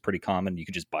Redline, which is pretty common. You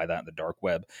could just buy that in the dark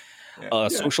web. Yeah.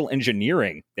 Social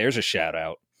engineering. There's a shout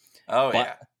out. Oh But-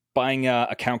 yeah. Buying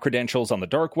account credentials on the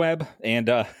dark web, and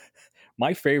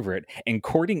my favorite, and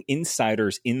courting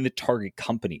insiders in the target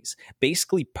companies,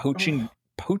 basically poaching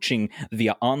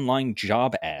via online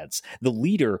job ads. The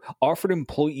leader offered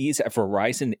employees at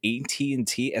Verizon,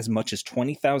 AT&T as much as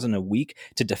 $20,000 a week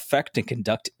to defect and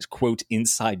conduct quote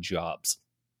inside jobs.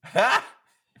 Hell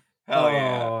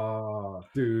yeah. Oh,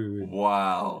 dude.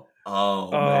 Wow.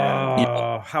 Oh man.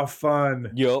 Oh, how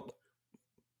fun. Yup.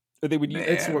 They would use, Man.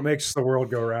 It's what makes the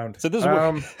world go round. so this is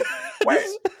where, Where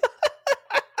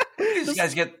these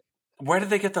guys get? Where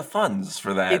did they get the funds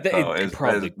for that? though?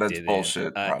 That's didn't.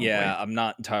 bullshit. Probably. Yeah, I'm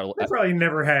not entirely. they probably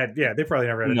never had a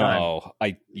dime. No,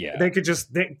 They could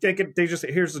just they just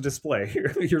here's a display.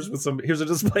 Here's a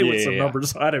display with some Yeah.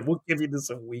 numbers on it. We'll give you this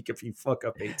a week if you fuck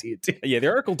up AT&T. Yeah, the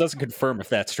article doesn't confirm if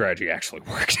that strategy actually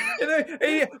worked.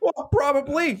 Well,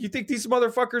 probably. You think these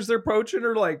motherfuckers they're poaching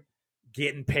are like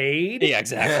getting paid? Yeah,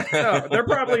 exactly. No, they're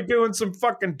probably doing some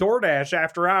fucking DoorDash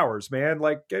after hours, man.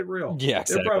 Like, get real. Yeah, They're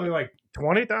exactly. probably like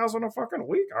 20,000 a fucking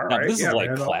week. All Now, right, this is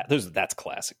like man. that's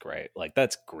classic, right? Like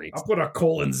that's great. I'll put a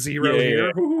 :0 Yeah,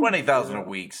 here. 20,000 a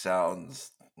week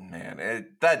sounds. Man,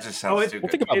 that just sounds too well,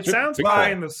 good. think about It sounds Bitcoin.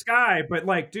 pie in the sky, but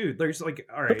like, dude, there's like,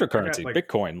 all right, Cryptocurrency, I got, like,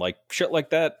 Bitcoin, like shit like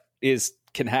that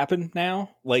can happen now.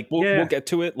 Like we'll Yeah. get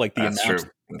to it. Like the That's amount true.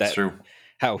 That's true.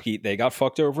 how they got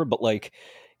fucked over, but like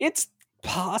it's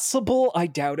possible. I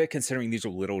doubt it, considering these are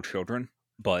little children.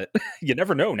 But you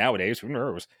never know nowadays. Who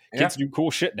knows? Kids do cool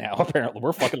shit now. Apparently,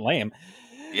 we're fucking lame.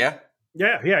 Yeah.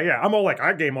 Yeah. I'm all like,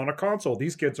 I game on a console.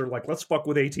 These kids are like, let's fuck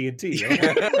with AT&T.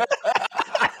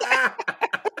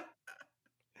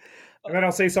 And then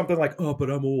I'll say something like, "Oh, but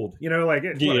I'm old," like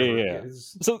Yeah. whatever.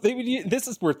 So they would. This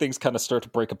is where things kind of start to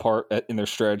break apart in their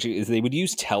strategy. Is they would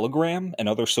use Telegram and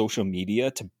other social media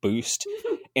to boost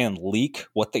and leak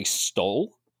what they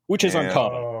stole, which is Yeah.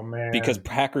 uncommon Oh man, because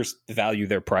hackers value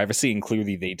their privacy, and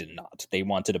clearly they did not. They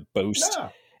wanted to boast Yeah.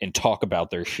 and talk about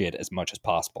their shit as much as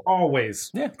possible. always,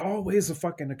 Yeah. always a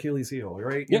fucking Achilles heel,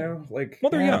 right? Yeah. Like,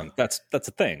 Well, they're yeah. young. That's a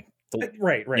thing.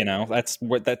 Right. That's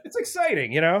what that. It's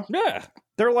exciting, Yeah,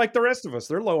 They're like the rest of us.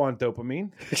 They're low on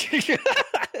dopamine.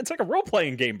 it's like a role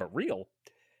playing game, but real.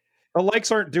 The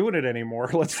likes aren't doing it anymore.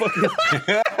 Let's fucking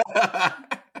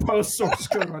post source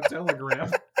code on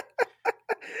Telegram.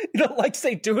 Like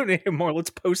say do it anymore. Let's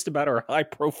post about our high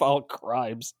profile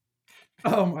crimes.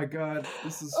 Oh my god,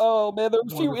 this is Oh man, there are a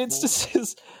few Wonderful.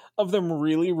 instances of them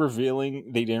really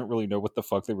revealing they didn't really know what the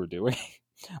fuck they were doing.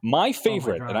 My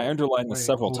favorite, God. and I underlined this Wait,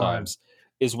 several hold on. times,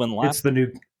 is when it's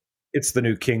the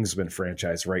new Kingsman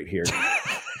franchise right here.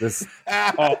 This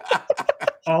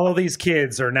all of these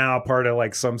kids are now part of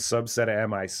like some subset of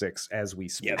MI6 as we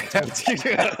speak.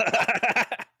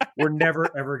 We're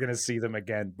never ever going to see them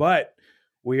again, but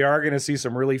we are going to see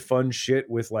some really fun shit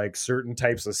with like certain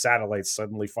types of satellites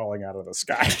suddenly falling out of the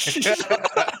sky.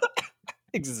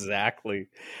 Exactly.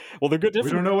 Well, they're good.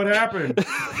 We don't know what happened.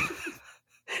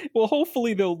 Well,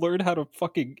 hopefully they'll learn how to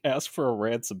fucking ask for a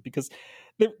ransom because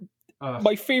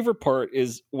my favorite part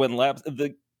is when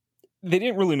they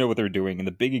didn't really know what they were doing, and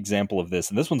the big example of this,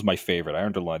 and this one's my favorite, I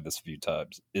underlined this a few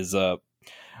times, is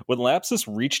when Lapsus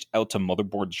reached out to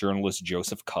Motherboard journalist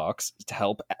Joseph Cox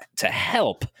to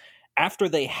help after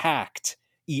they hacked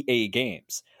EA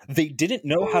Games. They didn't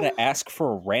know how to ask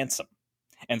for a ransom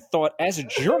and thought as a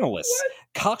journalist,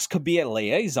 Cox could be a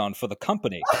liaison for the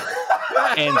company.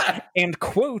 and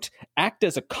quote, act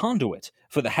as a conduit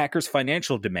for the hackers'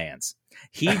 financial demands.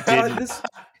 He didn't.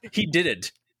 He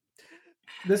didn't.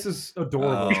 This is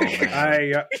adorable.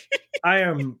 Oh,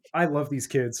 I love these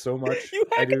kids so much. You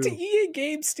I hack do. into EA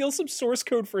Games, steal some source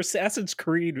code for Assassin's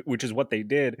Creed, which is what they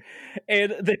did.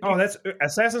 And That's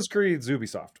Assassin's Creed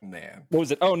Ubisoft. Man. what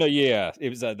was it? Oh no, yeah, it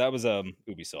was that was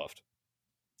Ubisoft.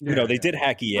 They did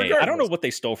hack EA. I don't know Regardless. what they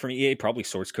stole from EA. Probably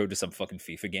source code to some fucking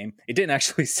FIFA game. It didn't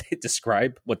actually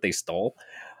describe what they stole,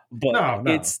 but No.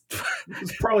 it's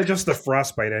It's probably just the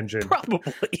Frostbite engine.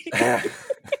 probably. And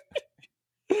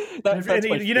That's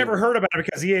my you never favorite. heard about it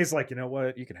because EA's like, you know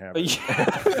what, you can have it.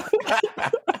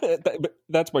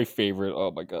 That's my favorite.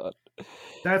 Oh my god.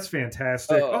 That's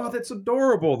fantastic. Oh. That's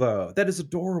adorable, though. That is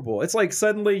adorable. It's like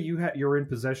suddenly you're in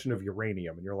possession of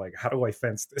uranium, and you're like, how do I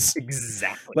fence this?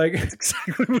 Exactly. Like,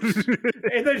 Exactly.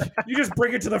 and then you just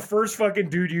bring it to the first fucking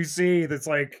dude you see. That's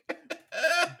like,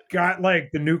 got like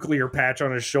the nuclear patch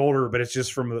on his shoulder, but it's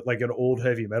just from like an old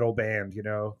heavy metal band, you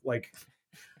know, like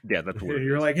Yeah, that's weird.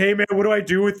 you're like, hey man, what do I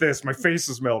do with this? My face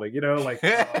is melting, you know, like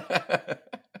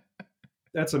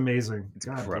that's amazing.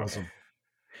 God incredible. bless them.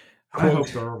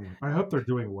 I hope they're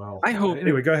doing well. I hope.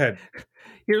 Anyway, go ahead.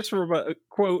 Here's from a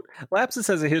quote: Lapsus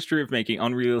has a history of making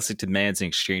unrealistic demands in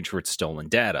exchange for its stolen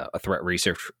data. A threat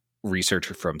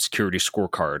researcher from Security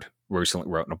Scorecard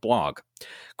recently wrote in a blog.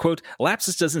 Quote,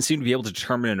 Lapsus doesn't seem to be able to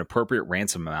determine an appropriate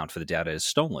ransom amount for the data is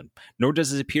stolen, nor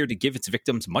does it appear to give its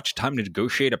victims much time to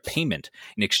negotiate a payment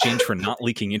in exchange for not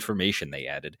leaking information, they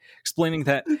added, explaining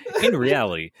that, in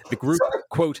reality, the group,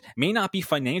 quote, may not be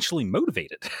financially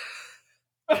motivated.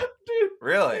 Dude,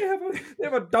 Really? they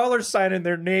have a dollar sign in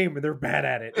their name and they're bad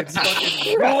at it. It's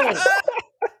fucking gold.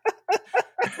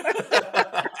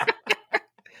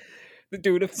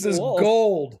 Dude, This is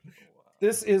gold.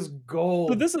 This is gold.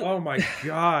 But this is- oh my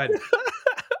god.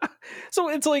 So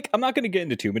it's like, I'm not going to get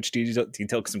into too much detail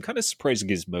because I'm kind of surprised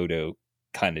Gizmodo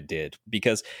kind of did,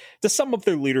 because the sum of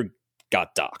their leader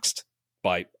got doxxed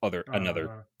by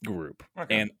another group.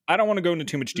 Okay. And I don't want to go into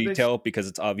too much Did they- detail because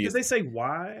it's obvious. Did they say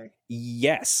why?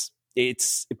 Yes.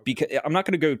 It's because I'm not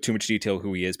going to go too much detail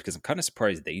who he is because I'm kind of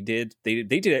surprised they did.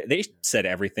 They said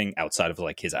everything outside of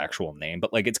like his actual name,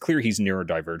 but like it's clear he's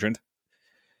neurodivergent.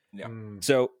 Yeah.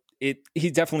 So he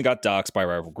definitely got doxxed by a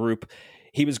rival group.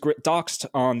 He was doxxed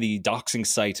on the doxing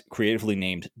site creatively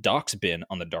named Doxbin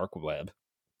on the dark web.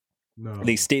 No.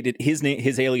 They stated his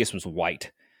alias was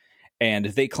White, and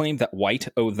they claimed that White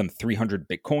owed them 300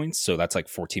 bitcoins, so that's like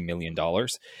 $14 million.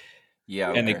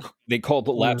 Yeah. And okay. they called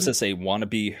Lapsus a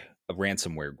wannabe a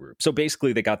ransomware group. So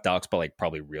basically, they got doxxed by like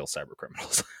probably real cyber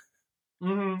criminals,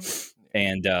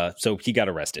 and so he got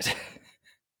arrested.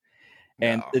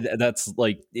 And that's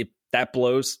like that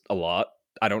blows a lot.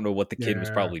 I don't know what the kid was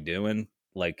Yeah. probably doing.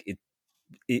 Like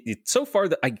it so far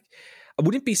that I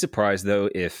wouldn't be surprised though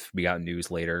if we got news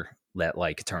later that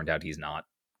like it turned out he's not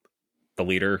the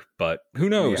leader, but who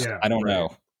knows? Yeah, I don't right.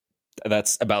 know.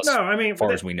 That's about No, I mean, as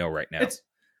far as we know right now.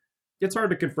 It's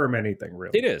hard to confirm anything,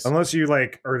 really. It is. Unless you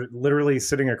like are literally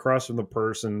sitting across from the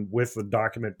person with the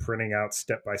document printing out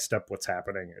step by step what's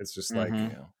happening. It's just like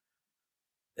Mhm.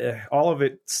 all of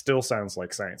it still sounds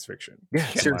like science fiction. Yeah, My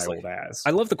seriously. old ass. I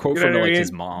love the quote You know from what I like mean?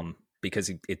 his mom because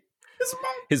His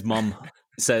mom- his mom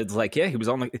said like, yeah, he was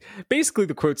on the basically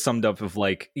the quote summed up of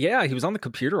like, yeah, he was on the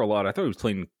computer a lot. I thought he was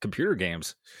playing computer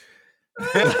games.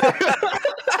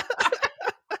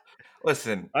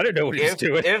 Listen, I didn't know what he was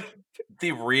doing. if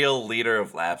the real leader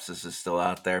of Lapsus is still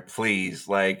out there, please,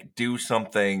 like, do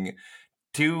something,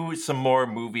 do some more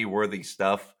movie-worthy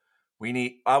stuff.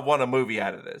 I want a movie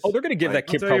out of this. Oh, they're gonna give Like,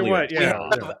 that kid I'll tell you probably what, a yeah.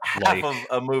 job. have half Like, of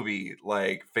a movie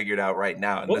like figured out right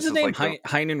now. And what was this his is name? like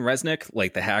Heinen Resnick,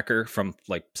 like the hacker from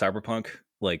like Cyberpunk.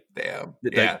 Like, damn.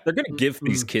 like, Yeah. they're gonna give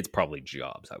these kids probably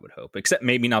jobs. I would hope, except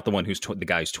maybe not the one who's the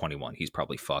guy who's 21. He's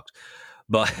probably fucked.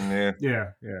 But Yeah.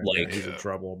 Yeah, Like- he's in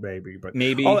trouble, maybe. But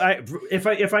maybe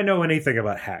if I know anything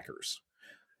about hackers,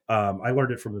 I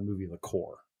learned it from the movie The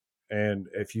Core. And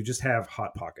if you just have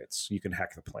hot pockets, you can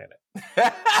hack the planet.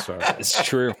 So it's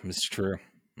true. It's true.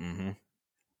 Mm-hmm.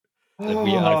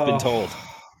 I've been told.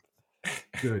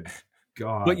 Good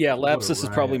God. But yeah, what a Lapsus is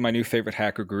riot. probably my new favorite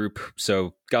hacker group.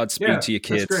 So Godspeed Yeah, to you, that's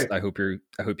kids. great. I hope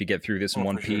you get through this in Oh,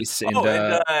 one for sure. piece.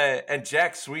 And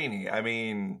Jack Sweeney. I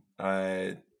mean,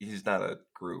 he's not a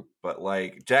group, but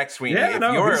like Jack Sweeney. Yeah, if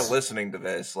no, you're he's- listening to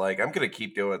this, like I'm gonna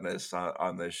keep doing this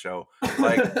on this show.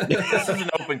 Like this is an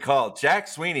open call. Jack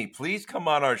Sweeney, please come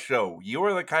on our show. You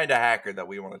are the kind of hacker that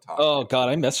we want to talk. Oh to. God,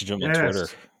 I messaged him on Yes. Twitter.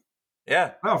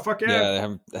 Yeah, Oh fuck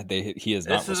Yeah, yeah! he is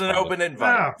not. this is an responded. open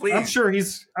invite. Nah,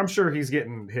 Please, I'm sure he's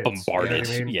getting hits. Bombarded. You know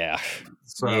what I mean? Yeah,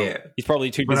 So yeah. he's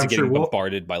probably too But busy I'm getting sure we'll-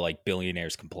 bombarded by like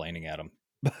billionaires complaining at him.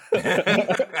 he-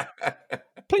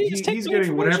 Please take he's the getting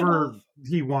information whatever off.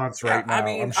 he wants Yeah, right now. I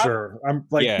mean, I'm sure. I'm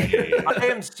like, Yeah. I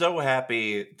am so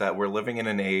happy that we're living in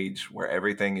an age where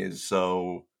everything is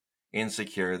so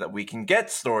insecure that we can get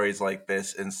stories like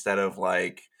this instead of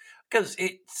like, because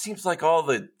it seems like all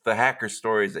the hacker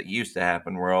stories that used to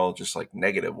happen were all just like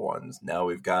negative ones. Now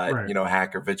we've got, Right.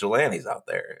 hacker vigilantes out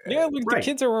there. Yeah, look, Right. the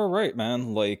kids are all right,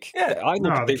 man. Like, Yeah. I look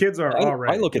No, at the kids are all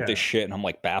right, I look at yeah. this shit and I'm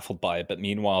like baffled by it, but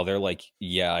meanwhile they're like,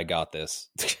 "Yeah, I got this."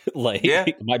 Like, Yeah.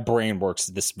 my brain works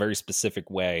this very specific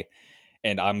way,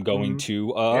 and I'm going Mhm.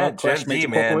 to Yeah, crash Gen Z, major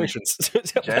man. corporations.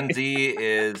 Gen Z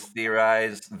is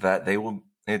theorized that they will.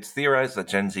 It's theorized that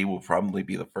Gen Z will probably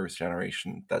be the first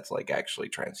generation that's like actually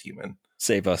transhuman.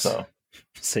 Save us, So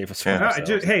save us from Yeah.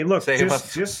 ourselves. hey, look, save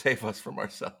us from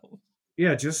ourselves.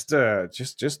 yeah, just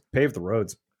pave the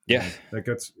roads. Yeah. Like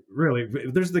that's really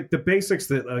there's the basics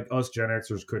that like us Gen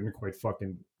Xers couldn't quite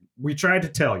fucking we tried to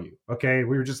tell you, okay?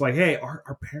 We were just like, hey,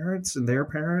 our parents and their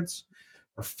parents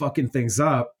are fucking things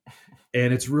up,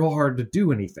 and it's real hard to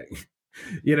do anything,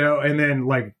 you know? And then,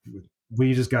 like,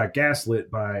 we just got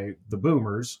gaslit by the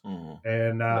boomers,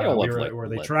 and where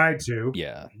they tried to.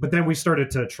 Yeah. But then we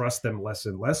started to trust them less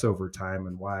and less over time,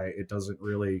 and why it doesn't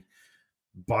really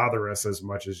bother us as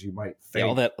much as you might think. Yeah,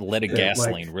 all that leaded Yeah,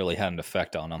 gasoline really had an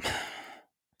effect on them.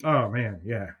 Oh man,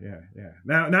 yeah.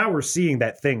 Now we're seeing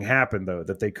that thing happen though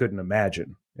that they couldn't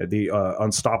imagine. The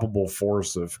unstoppable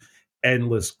force of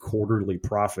endless quarterly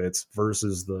profits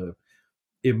versus the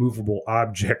immovable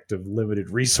object of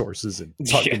limited resources and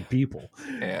fucking people.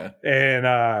 Yeah.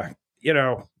 And you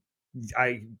know,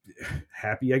 I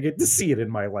get to see it in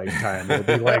my lifetime.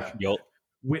 It'll be like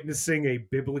witnessing a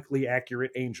biblically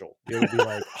accurate angel. It'll be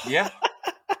like, Yeah.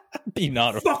 Be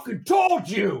not a fucking told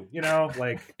you, you know,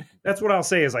 like that's what I'll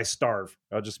say as I starve.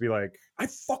 I'll just be like, I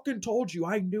fucking told you,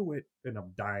 I knew it, and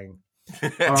I'm dying.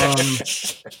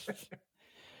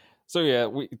 So yeah,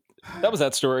 that was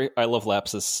that story. I love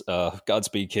Lapsus.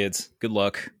 Godspeed, kids. Good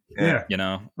luck. Yeah. You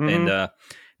know, and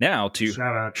now to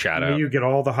shout out. You get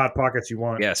all the hot pockets you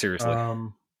want. Yeah, seriously.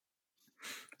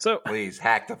 So Please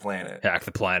hack the planet. hack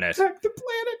the planet. Hack the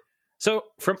planet. So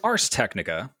from Ars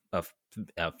Technica,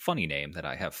 a funny name that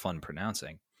I have fun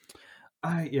pronouncing.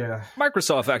 Yeah.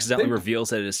 Microsoft accidentally reveals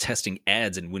that it is testing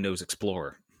ads in Windows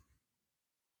Explorer.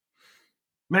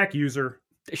 Mac user.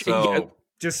 So,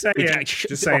 Just saying.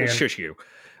 Just saying. Shush you.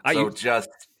 just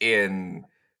in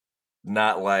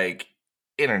not like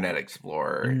Internet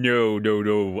Explorer. No.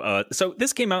 So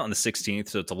this came out on the 16th,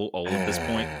 so it's a little old at this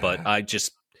point. But I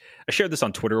shared this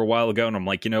on Twitter a while ago, and I'm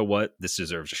like, you know what? This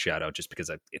deserves a shout out just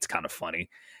because it's kind of funny.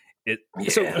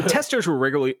 So testers were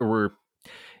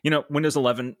Windows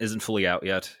 11 isn't fully out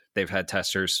yet. They've had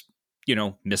testers,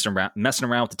 messing around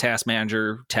with the task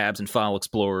manager, tabs and file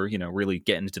explorer, really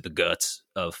getting into the guts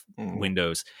of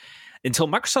Windows until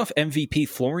Microsoft MVP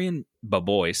Florian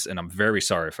Babois, and I'm very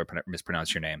sorry if I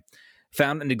mispronounce your name,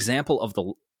 found an example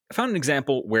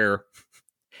where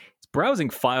it's browsing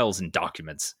files and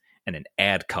documents and an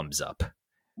ad comes up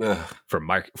for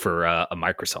a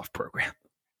Microsoft program.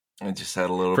 I just had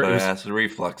a little bit of acid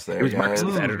reflux there. It was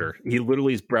Microsoft Editor. He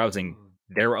literally is browsing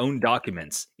their own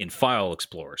documents in File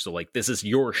Explorer. So, like, this is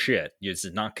your shit. This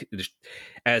is not,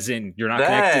 as in, you're not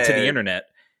connected to the internet.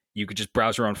 You could just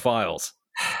browse your own files.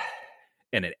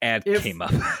 And an ad came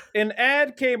up. An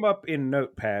ad came up in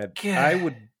Notepad. I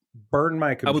would burn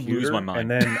my computer. I would lose my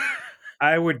mind. And then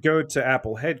I would go to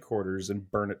Apple headquarters and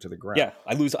burn it to the ground. Yeah,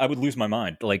 I would lose my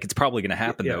mind. Like, it's probably going to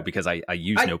happen, though, because I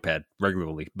use Notepad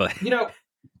regularly. But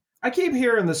I keep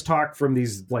hearing this talk from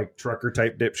these like trucker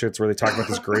type dipshits where they talk about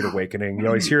this great awakening. You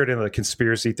always hear it in the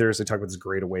conspiracy theorists. They talk about this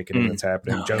great awakening that's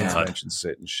happening. Jones mentions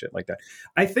it and shit like that.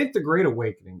 I think the great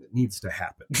awakening that needs to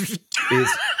happen is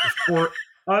for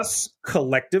us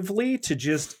collectively to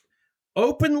just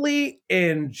openly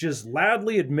and just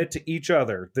loudly admit to each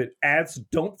other that ads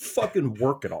don't fucking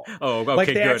work at all. Oh, okay, like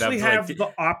they good. actually have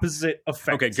the opposite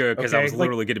effect. Okay, good, because I was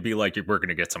literally going to be like, we're going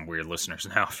to get some weird listeners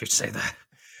now if you say that.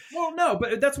 Well, no,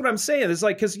 but that's what I'm saying. It's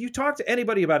like, because you talk to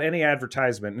anybody about any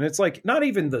advertisement, and it's like, not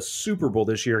even the Super Bowl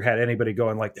this year had anybody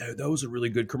going like, oh, that was a really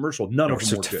good commercial. None of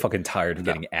them were good. Fucking tired of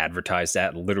getting advertised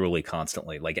at literally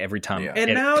constantly, like every time. Yeah.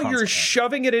 And now you're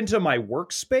shoving it into my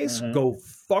workspace. Mm-hmm. Go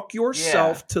fuck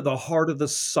yourself to the heart of the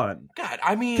sun. God,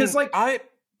 I mean, because like I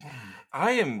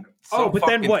am. So but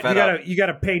then what? You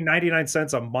gotta pay 99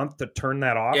 cents a month to turn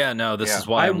that off. Yeah, no, this is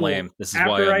why I'm lame. This is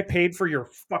why I paid for your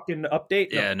fucking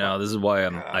update. Yeah, no, this is why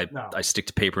I stick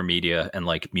to paper media and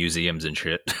like museums and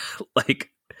shit. Like,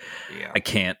 I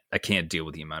can't deal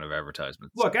with the amount of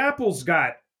advertisements. Look, Apple's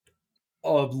got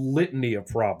a litany of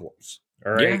problems.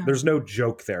 All right. Yeah. There's no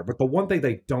joke there. But the one thing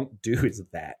they don't do is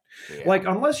that. Yeah. Like,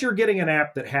 unless you're getting an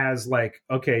app that has like,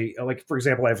 okay, like for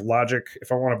example, I have Logic.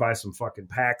 If I want to buy some fucking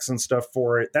packs and stuff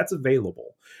for it, that's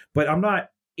available. But I'm not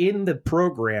in the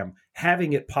program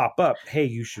having it pop up. Hey,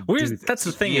 you should do this. That's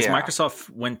the thing is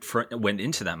Microsoft went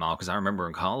into that model, because I remember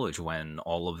in college when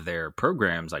all of their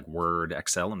programs like Word,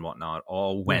 Excel, and whatnot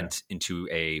all went into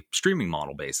a streaming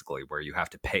model, basically, where you have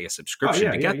to pay a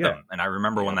subscription to get them. And I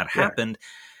remember when that happened.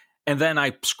 And then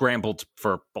I scrambled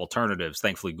for alternatives.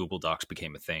 Thankfully, Google Docs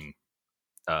became a thing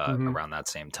around that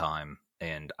same time.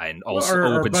 And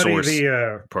also open source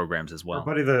programs as well. Our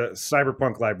buddy, the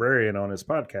Cyberpunk librarian on his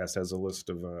podcast, has a list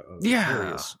of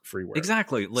various freeware.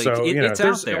 Exactly. Like, so, it's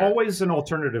there's out there. Always an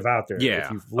alternative out there.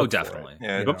 Yeah. Definitely.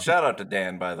 Yeah. Shout out to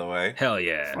Dan, by the way. Hell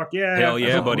yeah. Fuck yeah. Hell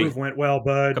yeah, buddy. Move went well,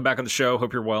 bud. Come back on the show.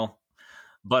 Hope you're well.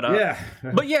 But yeah.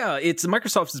 but yeah, it's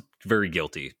Microsoft is very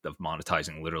guilty of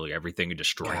monetizing literally everything and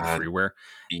destroying God. freeware.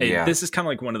 Yeah. And this is kind of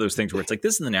like one of those things where it's like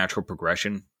this is the natural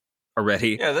progression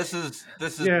already. Yeah, this is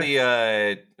Yeah.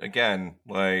 the again,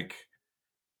 like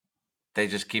they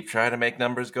just keep trying to make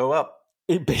numbers go up.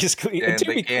 It basically, And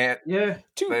they can't Yeah.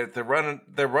 they're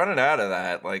running out of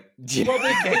that. Like Well,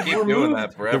 they can't keep doing removed- that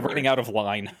they're forever. running out of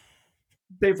line.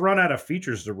 They've run out of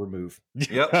features to remove.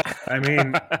 Yep. I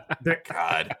mean,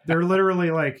 God. they're literally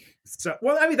like, so,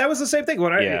 well, I mean, that was the same thing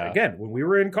when Yeah. when we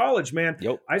were in college, man.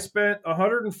 Yep. I spent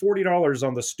 $140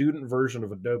 on the student version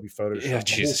of Adobe Photoshop. Yeah, the whole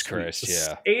Jesus suite. Christ, This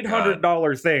yeah.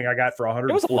 $800 thing I got for $140.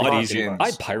 It was a lot $140. easier.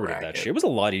 I pirated that Racket. shit. It was a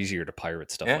lot easier to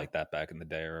pirate stuff Yeah. like that back in the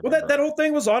day. I Well, remember. that whole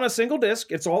thing was on a single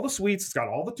disc. It's all the suites. It's got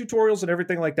all the tutorials and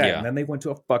everything like that. Yeah. And then they went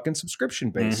to a fucking subscription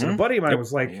base. And a Mhm. buddy of mine Yep.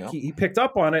 was like, Yep. he picked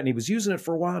up on it and he was using it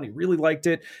for a while and he really liked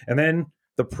it. And then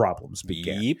the problems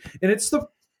began. Yep. And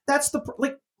that's the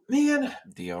like, man.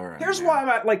 DRM. Here's man. why I'm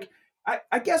at, like,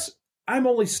 I guess I'm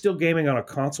only still gaming on a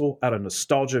console out of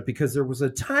nostalgia because there was a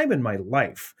time in my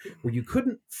life where you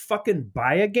couldn't fucking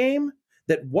buy a game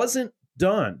that wasn't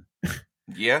done.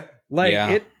 Yeah. Like Yeah.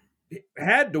 it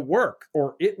had to work,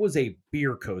 or it was a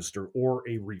beer coaster or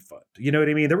a refund. You know what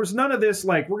I mean? There was none of this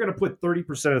like we're going to put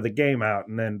 30% of the game out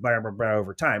and then blah, blah, blah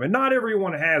over time. And not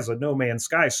everyone has a No Man's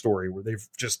Sky story where they've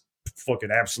just fucking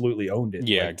absolutely owned it.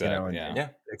 Yeah, like, exactly. and Yeah. Yeah.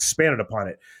 expanded upon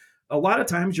it. A lot of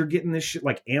times you're getting this shit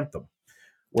like Anthem,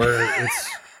 where it's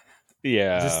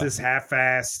Yeah. just this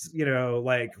half-assed,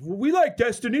 like we like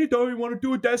Destiny. Don't you want to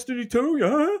do a Destiny 2?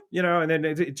 Huh? And then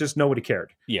it just nobody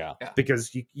cared Yeah.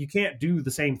 because you can't do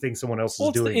the same thing someone else Well,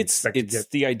 is doing. and it's expect to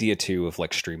get- the idea too of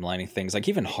like streamlining things, like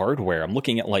even hardware. I'm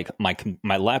looking at like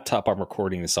my laptop I'm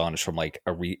recording this on is from like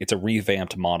it's a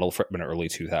revamped model from an early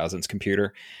 2000s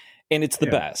computer, and it's the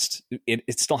Yeah. best.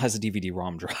 It still has a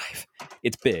DVD-ROM drive.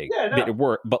 It's big, Yeah, no. it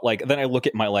worked. But like then I look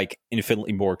at my like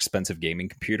infinitely more expensive gaming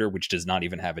computer, which does not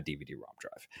even have a DVD-ROM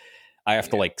drive. I have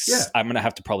to I'm gonna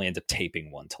have to probably end up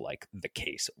taping one to like the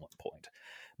case at one point.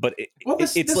 But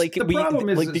it's like the problem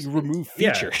is they remove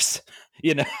yeah. features.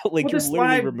 Like well, you're this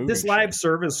literally removing this live shit.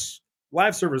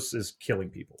 service is killing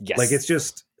people. Yes. Like it's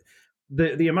just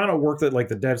the amount of work that like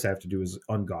the devs have to do is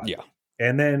ungodly. Yeah.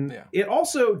 And then Yeah. it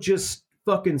also just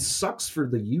fucking sucks for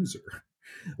the user.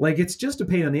 Like it's just a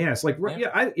pain in the ass. Like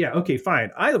okay, fine.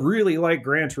 I really like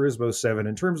Gran Turismo 7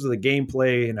 in terms of the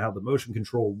gameplay and how the motion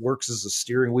control works as a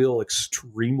steering wheel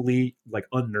extremely like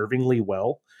unnervingly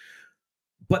well.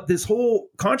 But this whole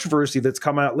controversy that's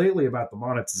come out lately about the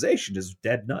monetization is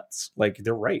dead nuts. Like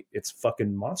they're right. It's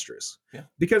fucking monstrous. Yeah.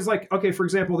 Because like, okay, for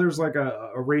example, there's like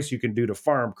a race you can do to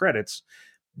farm credits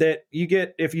that you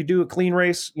get if you do a clean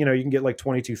race, you can get like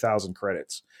 22,000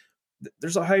 credits.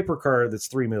 There's a hypercar that's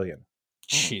 3 million.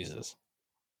 Jesus.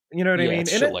 You know what I Yeah, mean?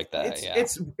 it's And shit like that, It's yeah.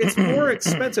 it's more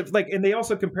expensive. Like, and they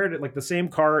also compared it like the same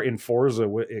car in Forza,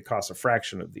 it costs a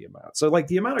fraction of the amount. So like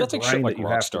the amount That's of like shit grind like that you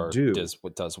have to Rockstar do.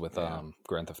 does with Yeah.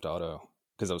 Grand Theft Auto,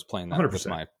 because I was playing that 100%.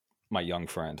 with my young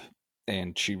friend,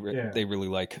 and Yeah. they really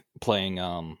like playing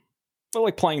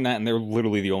playing that, and they're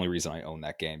literally the only reason I own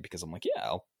that game, because I'm like, yeah,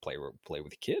 I'll play with your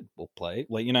kid. We'll play,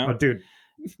 like, Oh, dude.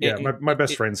 Yeah, my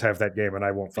best it- friends have that game, and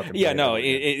I won't fucking. Yeah, play no,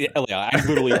 it. I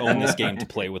literally own this game to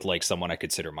play with like someone I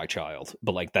consider my child,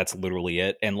 but like that's literally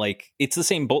it. And like it's the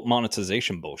same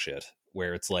monetization bullshit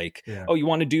where it's like, Yeah. oh, you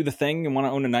want to do the thing and want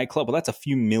to own a nightclub? Well, that's a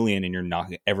few million, and you're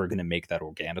not ever going to make that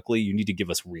organically. You need to give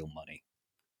us real money.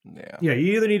 Yeah. Yeah,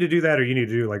 you either need to do that or you need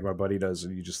to do like my buddy does,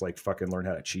 and you just like fucking learn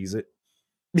how to cheese it.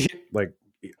 Like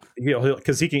he'll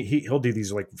because he'll do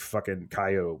these like fucking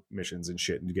Kaio missions and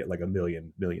shit, and you get like a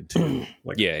million too,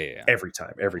 like Yeah. every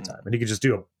time, and he can just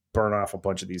burn off a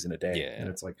bunch of these in a day. Yeah. And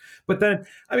it's like, but then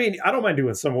I mean, I don't mind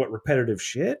doing somewhat repetitive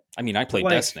shit. I mean, I play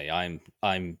Like- Destiny.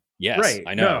 I'm yes, Right?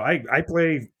 I know. No, I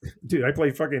play, dude. I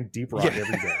play fucking Deep Rock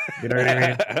every day. You know what I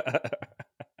mean?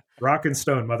 Rock and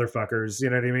stone, motherfuckers.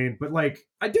 You know what I mean? But like,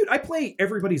 I play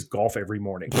everybody's golf every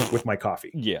morning with my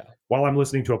coffee Yeah. while I'm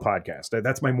listening to a podcast.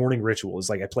 That's my morning ritual. Is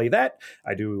like I play that,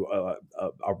 I do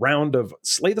a round of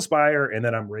Slay the Spire, and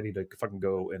then I'm ready to fucking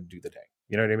go and do the day.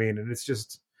 You know what I mean? And it's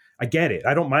just, I get it.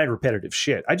 I don't mind repetitive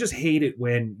shit. I just hate it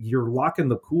when you're locking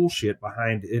the cool shit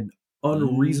behind an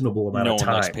unreasonable amount No of one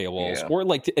time. likes paywalls. Yeah. Or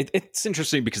like it's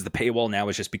interesting because the paywall now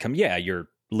has just become your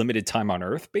limited time on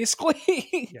Earth, basically.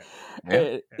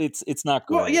 Yeah. It's not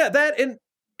good. Well, yeah, that and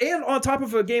on top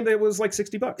of a game that was like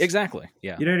 $60. Exactly.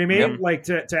 Yeah. You know what I mean? Yep. Like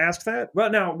to ask that. Well,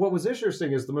 now what was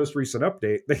interesting is the most recent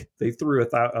update. They threw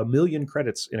a million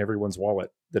credits in everyone's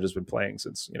wallet that has been playing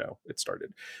since it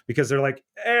started, because they're like,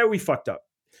 we fucked up.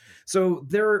 So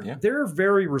they're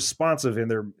very responsive in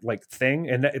their like thing,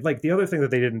 and like the other thing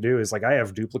that they didn't do is like I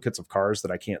have duplicates of cars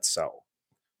that I can't sell.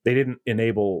 They didn't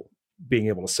enable being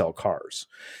able to sell cars.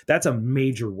 That's a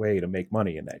major way to make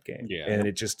money in that game. Yeah. And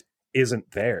it just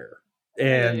isn't there.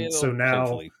 And so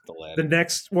now the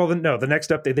next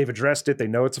update, they've addressed it. They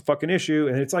know it's a fucking issue.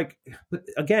 And it's like, but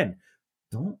again,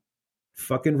 don't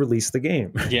fucking release the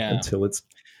game until it's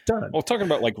done. Well, talking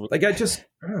about like I just,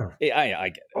 I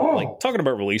get it. Like talking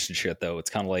about releasing shit though, it's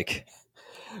kind of like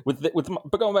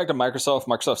but going back to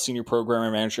Microsoft senior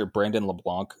programming manager Brandon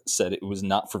LeBlanc said it was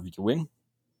not for viewing.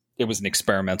 It was an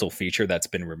experimental feature that's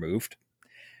been removed.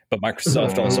 But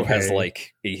Microsoft also has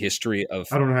like a history of.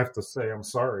 I don't have to say I'm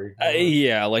sorry.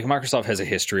 Yeah, like Microsoft has a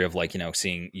history of like,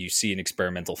 seeing an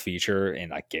experimental feature,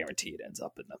 and I guarantee it ends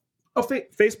up in the. Oh,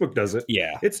 Facebook does it.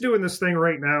 Yeah, it's doing this thing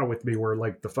right now with me where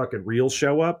like the fucking reels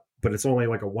show up, but it's only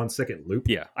like a 1 second loop.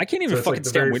 Yeah, I can't even fucking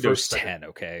stand Windows 10.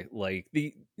 Okay, like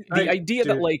the idea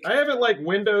that like I haven't liked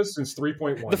Windows since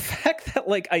 3.1. The fact that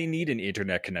like I need an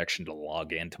internet connection to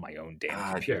log into my own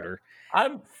damn computer.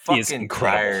 I'm fucking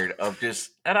tired of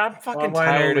these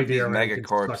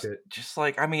megacorps. Just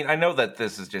like, I mean, I know that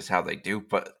this is just how they do,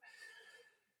 but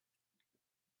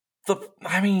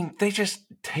they just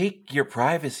take your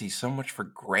privacy so much for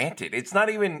granted. It's not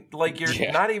even like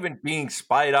you're not even being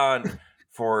spied on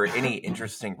for any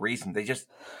interesting reason.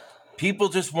 People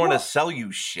just want to sell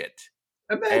you shit.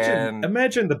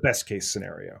 Imagine the best case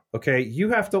scenario. Okay, you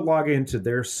have to log into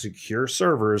their secure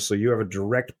servers, so you have a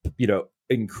direct,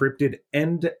 encrypted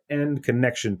end-to-end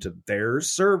connection to their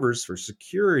servers for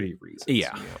security reasons.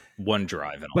 Yeah,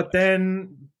 OneDrive and all but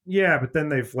then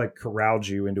they've like corralled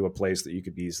you into a place that you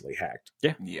could be easily hacked.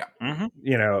 Yeah.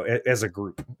 Mm-hmm. As a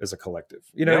group, as a collective.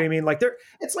 You know what I mean? Like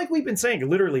it's like we've been saying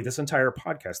literally this entire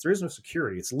podcast. There is no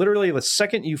security. It's literally the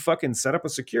second you fucking set up a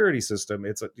security system,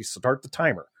 you start the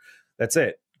timer. That's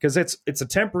it. Because it's a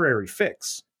temporary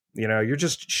fix. You're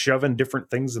just shoving different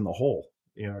things in the hole.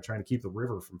 Trying to keep the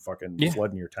river from fucking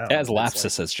flooding your town. As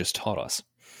Lapsus has just taught us.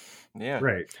 Yeah.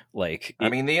 Right. Like, I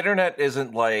mean, the internet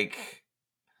isn't like,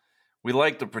 we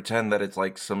like to pretend that it's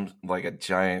like a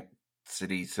giant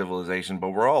city civilization, but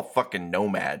we're all fucking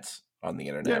nomads on the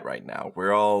internet right now.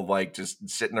 We're all like just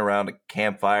sitting around a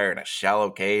campfire in a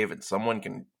shallow cave, and someone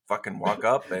can fucking walk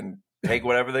up and take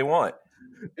whatever they want.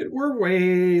 We're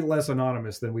way less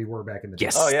anonymous than we were back in the day.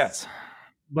 Yes. Oh, yeah.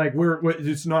 Like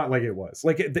it's not like it was.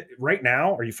 Like right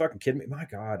now, are you fucking kidding me? My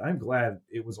God, I'm glad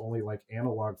it was only like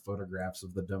analog photographs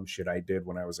of the dumb shit I did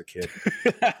when I was a kid.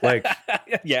 Like,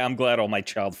 yeah, I'm glad all my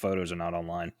child photos are not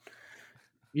online.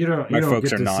 My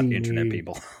folks are not internet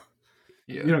people.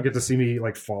 Yeah. You don't get to see me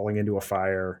like falling into a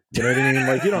fire. You know what I mean?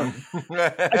 Like you don't.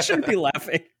 I shouldn't be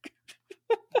laughing.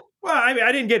 Well, I mean,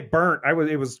 I didn't get burnt.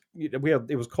 It was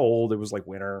cold. It was like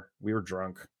winter. We were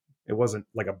drunk. It wasn't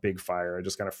like a big fire. I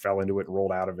just kind of fell into it and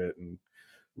rolled out of it and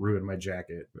ruined my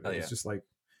jacket. But it's just like,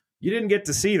 you didn't get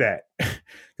to see that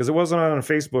because it wasn't on a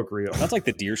Facebook reel. That's like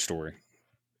the deer story.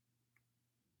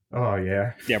 Oh,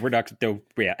 yeah. Yeah, we're not.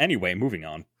 Yeah. Anyway, moving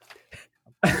on.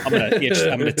 I'm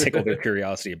gonna tickle their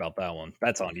curiosity about that one.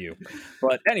 That's on you.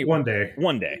 But anyway,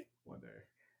 one day.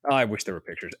 Oh, I wish there were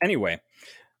pictures. Anyway,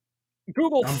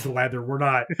 Google. I'm glad there were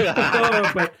not.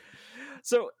 But.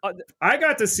 So I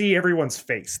got to see everyone's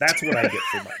face. That's what I get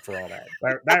for all that.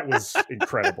 That was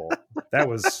incredible. That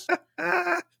was.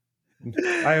 I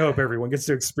hope everyone gets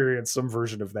to experience some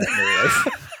version of that in their life.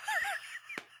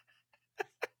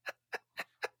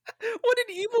 What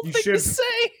an evil thing to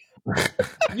say.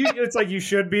 It's like you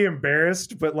should be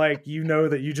embarrassed, but like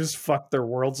that you just fucked their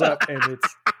worlds up, and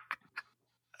it's.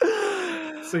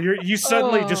 So you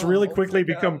suddenly just really quickly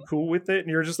become cool with it, and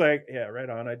you're just like, yeah, right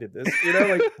on, I did this.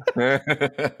 Like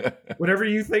whatever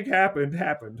you think happened.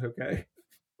 Okay,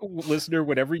 listener,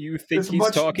 whatever you think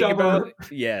he's talking about,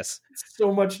 yes, it's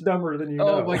so much dumber than you know.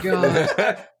 Oh my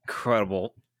god,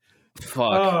 incredible.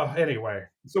 Fuck. Anyway,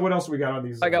 so what else we got on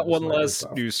these? I got one less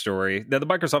news story. Now the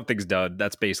Microsoft thing's done.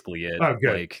 That's basically it. Oh,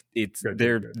 good. Like it's good.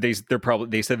 They're probably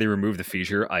they said they removed the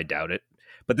feature. I doubt it,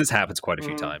 but this happens quite a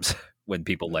few times. When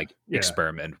people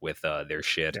experiment with their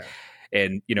shit. Yeah.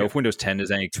 And, if Windows 10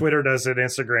 does any... Twitter does it,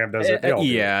 Instagram does it.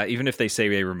 Yeah, even if they say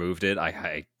they removed it,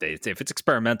 if it's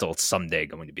experimental, it's someday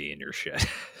going to be in your shit.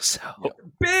 So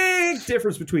big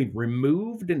difference between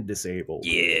removed and disabled.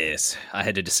 Yes. I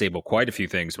had to disable quite a few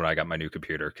things when I got my new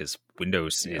computer because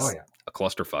Windows is a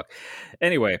clusterfuck.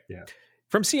 Anyway,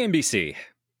 from CNBC,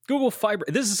 Google Fiber...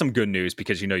 This is some good news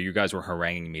because, you guys were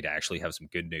haranguing me to actually have some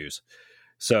good news.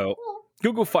 So...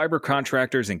 Google Fiber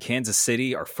contractors in Kansas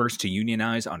City are first to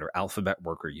unionize under Alphabet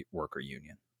Worker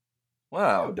Union.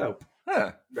 Wow. Oh, dope.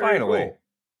 Huh, finally. Cool.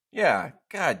 Yeah.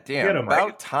 God damn.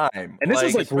 About time. And this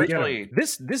is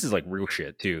this is like real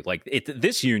shit too. Like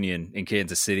this union in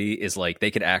Kansas City is like they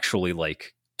could actually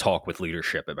like talk with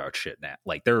leadership about shit now.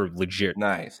 Like they're legit.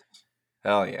 Nice.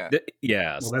 Hell yeah.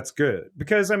 Yeah. Well, that's good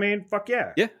because I mean, fuck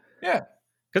yeah, Yeah. Yeah.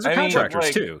 Because they're I mean, contractors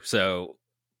like- too. So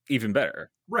even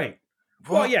better. right.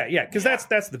 Well, yeah, because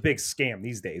that's the big scam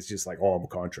these days. Just like, oh, I'm a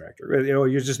contractor.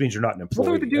 It just means you're not an employee.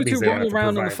 Well, they're the That dudes means who they don't roll have to around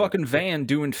in the provide, fucking like- van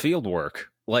doing field work.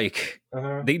 Like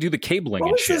Uh-huh. they do the cabling What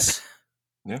and was shit. this?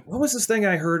 Yeah. What was this thing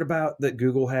I heard about that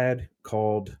Google had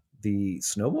called the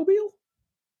snowmobile?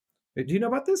 Do you know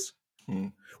about this? Hmm.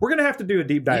 We're gonna have to do a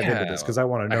deep dive Yeah, into this because I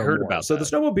want to I know. heard more. about So that.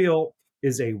 the snowmobile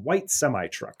is a white semi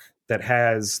truck that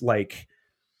has like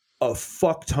a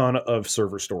fuck ton of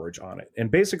server storage on it, and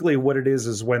basically what it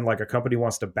is when like a company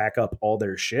wants to back up all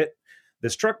their shit.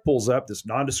 This truck pulls up. This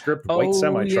nondescript white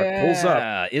semi truck pulls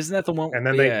up. Isn't that the one? And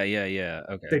then yeah.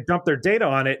 Okay. They dump their data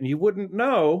on it, and you wouldn't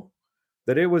know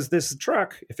that it was this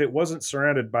truck if it wasn't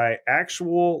surrounded by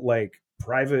actual like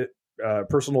private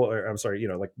personal I'm sorry,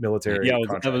 like military Yeah, I was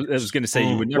contractors. going to say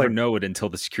you would never Like- know it until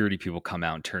the security people come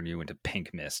out and turn you into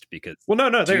pink mist because Well,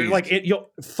 no, they're Jeez. like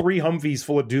you'll 3 Humvees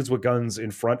full of dudes with guns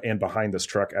in front and behind this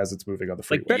truck as it's moving on the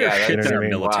freeway. like better Yeah, shit that's- than our you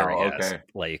know what I military mean? has. Wow, okay.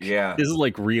 Like Yeah. this is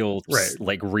like real, Right.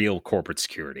 like real corporate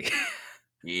security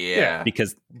Yeah.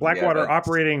 because Blackwater Yeah, that's-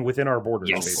 operating within our borders,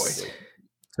 Yes. basically.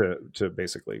 To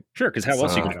basically, sure, because how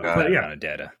else are you Oh, going to God. put that Yeah. amount of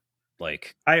data?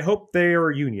 Like, I hope they are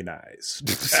unionized.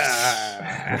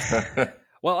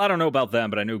 well, I don't know about them,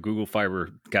 but I know Google Fiber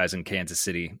guys in Kansas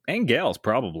City and gals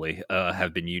probably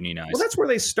have been unionized. Well, that's where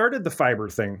they started the fiber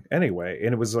thing anyway,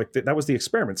 and it was like that was the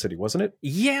experiment city, wasn't it?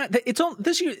 Yeah, it's on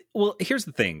this. Well, here's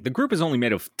the thing: the group is only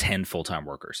made of 10 full-time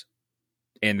workers,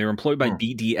 and they're employed by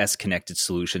BDS Connected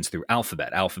Solutions through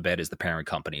Alphabet. Alphabet is the parent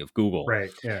company of Google,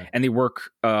 Right. Yeah. and they work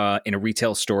in a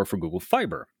retail store for Google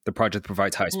Fiber. The project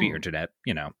provides high-speed internet,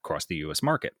 across the U.S.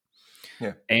 market.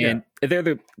 Yeah. And they're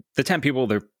the 10 people.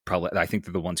 They're probably, I think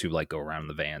they're the ones who like go around in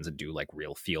the vans and do like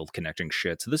real field connecting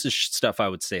shit. So this is stuff I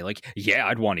would say like, yeah,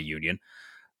 I'd want a union.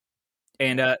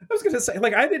 And I was going to say,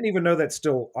 like, I didn't even know that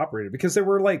still operated because there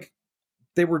were like,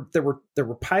 there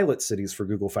were pilot cities for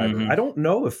Google Fiber. Mhm. I don't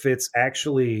know if it's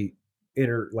actually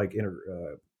inter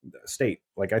state.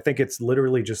 Like, I think it's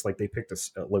literally just like they picked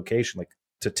a location like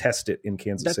to test it in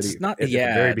Kansas that's City not, at the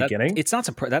very beginning. It's not,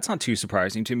 that's not too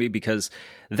surprising to me because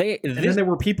And then there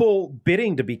were people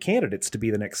bidding to be candidates to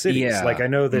be the next cities. Yeah. Like I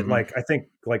know that, Mhm. like I think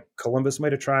like Columbus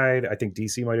might have tried. I think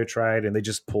DC might have tried, and they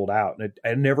just pulled out. And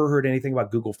I never heard anything about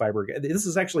Google Fiber again. This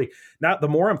is actually not. The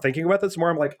more I'm thinking about this, the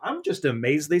more I'm like, I'm just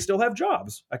amazed they still have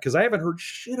jobs because I haven't heard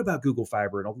shit about Google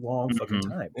Fiber in a long fucking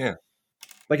time. Yeah.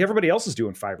 Like everybody else is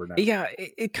doing fiber now. Yeah,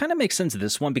 it kind of makes sense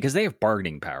this one because they have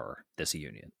bargaining power, this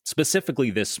union, specifically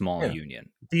this small Yeah. union.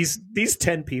 These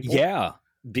 10 people. Yeah,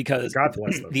 because God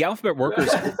bless them. the Alphabet workers,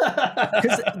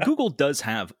 because Google does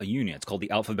have a union. It's called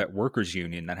the Alphabet Workers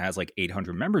Union that has like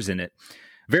 800 members in it,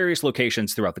 various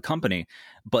locations throughout the company,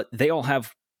 but they all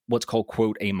have what's called,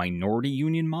 quote, a minority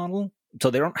union model. So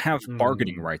they don't have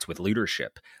bargaining rights with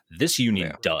leadership. This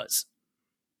union does.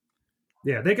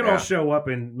 Yeah, they can Yeah. all show up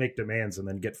and make demands and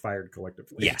then get fired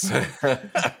collectively. Yes,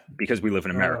 because we live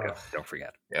in America. Don't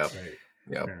forget. Yep. Right.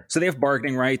 Yep. Yeah. So they have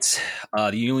bargaining rights.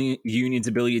 The union's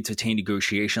ability to attain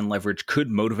negotiation leverage could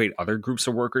motivate other groups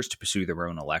of workers to pursue their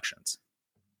own elections.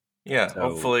 Yeah. So-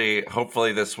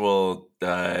 Hopefully this will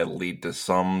lead to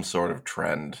some sort of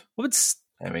trend. Well, it's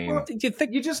I mean, Well, you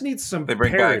think you just need some They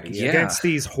bring back- parity Yeah. against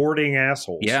these hoarding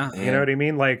assholes. Yeah. You know what I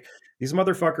mean? Like these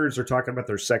motherfuckers are talking about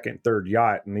their second, third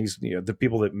yacht, and these, the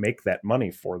people that make that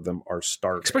money for them are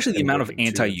starving. especially the and amount of working 2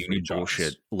 and 3 anti-union jobs.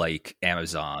 bullshit like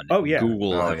Amazon. Oh, yeah.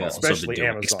 Google Oh, have yeah. also Especially been doing,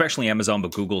 Amazon. especially Amazon,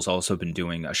 but Google's also been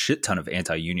doing a shit ton of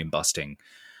anti-union busting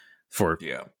for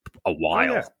yeah. a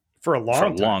while, Oh, yeah. For a long for a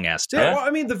time. long ass time. Yeah, well,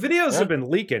 I mean, the videos Yeah. have been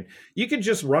leaking. You can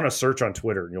just run a search on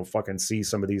Twitter and you'll fucking see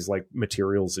some of these like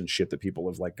materials and shit that people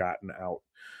have like gotten out.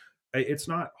 It's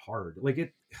not hard. Like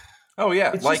it. Oh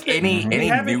yeah, It's like just that any we any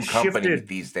haven't new company shifted-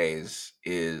 these days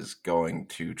is going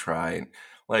to try and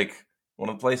like one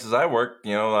of the places I work.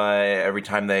 Every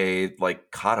time they like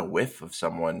caught a whiff of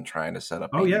someone trying to set up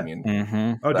Oh, a yeah. union,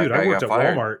 Mm-hmm. Oh, That dude, guy I worked got at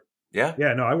fired. Walmart. yeah,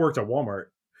 Yeah, no, I worked at Walmart.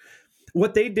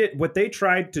 What they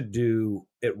tried to do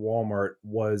at Walmart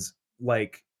was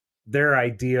like their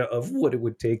idea of what it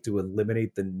would take to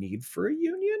eliminate the need for a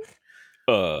union.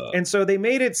 And so they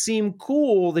made it seem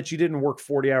cool that you didn't work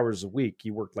 40 hours a week.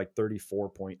 You worked like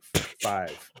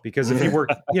 34.5 because if you work,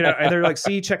 and they're like,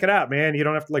 see, check it out, man. You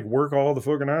don't have to like work all the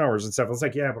fucking hours and stuff. It's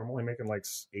like, yeah, but I'm only making like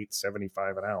 $8.75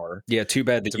 an hour. Yeah, too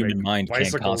bad the To human make mind can't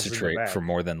bicycles in the concentrate back. for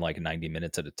more than like 90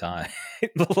 minutes at a time.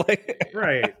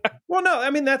 Right. Well, no, I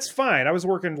mean, that's fine. I was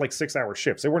working like 6-hour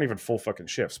shifts. They weren't even full fucking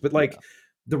shifts. But like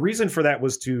the reason for that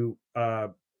was to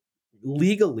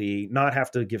legally not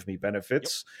have to give me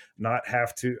benefits, not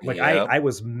have to like Yep. I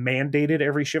was mandated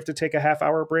every shift to take a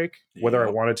half-hour break, whether I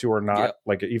Yep. wanted to or not. Yep.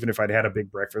 Like even if I'd had a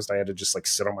big breakfast, I had to just like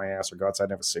sit on my ass or go outside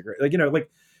and have a cigarette. Like, like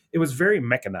it was very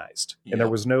mechanized, and there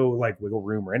Yep. was no like wiggle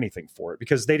room or anything for it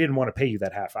because they didn't want to pay you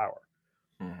that half hour.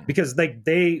 Mhm. Because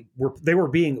they were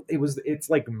being it's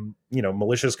like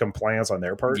malicious compliance on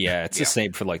their part. Yeah, it's Yeah. the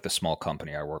same for like the small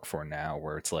company I work for now,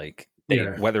 where it's like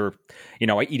Yeah. whether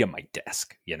I eat at my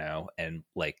desk, and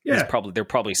like Yeah. they're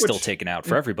probably still Which- taking out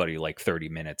for everybody like 30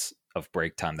 minutes of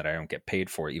break time that I don't get paid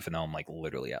for, even though I'm like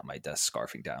literally at my desk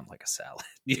scarfing down like a salad.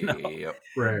 Yep.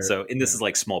 Right. So, and this is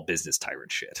like small business tyrant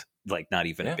shit, like not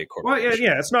even Yeah. a big Well, corporation.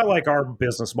 yeah. It's not like our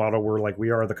business model where like we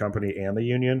are the company and the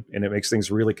union, and it makes things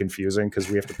really confusing because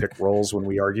we have to pick roles when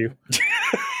we argue.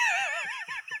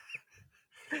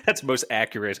 That's the most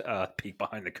accurate peek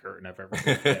behind the curtain I've ever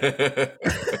done.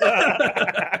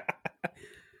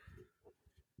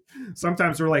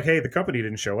 Sometimes we're like, "Hey, the company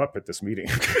didn't show up at this meeting."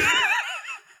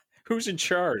 Who's in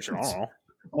charge? Oh,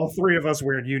 All three of us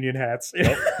wearing union hats,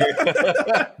 yep.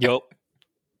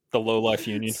 The low life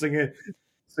union.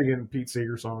 singing Pete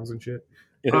Seeger songs and shit.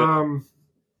 Yeah.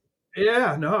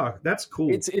 Yeah, no, that's cool.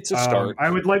 It's a start. I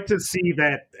would like to see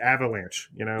that avalanche.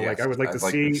 Yes, like I would like I'd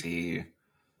to see.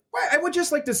 Well, I would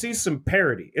just like to see some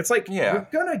parity. It's like Yeah. you're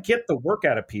gonna get the work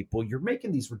out of people. You're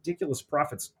making these ridiculous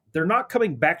profits. They're not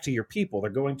coming back to your people. They're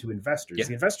going to investors. Yeah.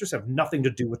 The investors have nothing to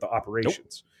do with the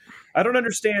operations. I don't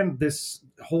understand this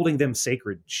holding them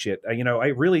sacred shit. I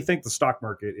really think the stock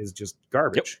market is just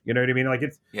garbage. You know what I mean? Like,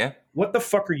 it's Yeah. what the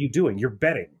fuck are you doing? You're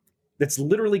betting. It's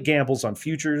literally gambles on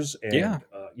futures and Yeah.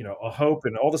 a hope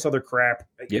and all this other crap.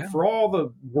 Yeah. For all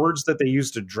the words that they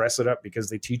use to dress it up, because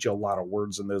they teach you a lot of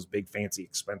words in those big, fancy,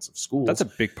 expensive schools. That's a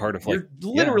big part of like.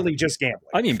 You're literally just gambling.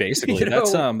 I mean, basically, You know?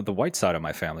 that's the white side of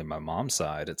my family, my mom's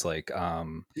side. It's like,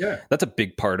 Yeah. that's a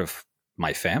big part of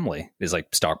my family is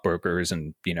like stockbrokers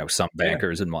and some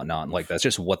bankers and whatnot. And like that's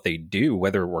just what they do.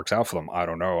 Whether it works out for them, I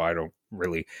don't know. We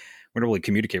don't really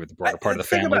communicate with the broader part of the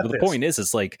Think family. about But the this. point is,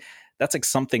 it's like that's like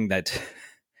something that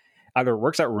either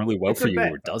works out really well It's for a you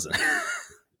bet. or it doesn't.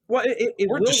 Well, it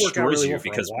Or will work out destroys really you well for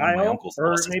because a one of my while, uncles or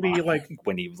lost his maybe mind like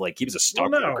when he was a Well,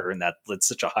 no. stockbroker, and that's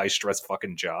such a high stress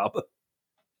fucking job.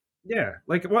 yeah,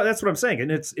 like that's what I'm saying,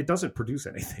 and it doesn't produce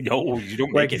anything. No, you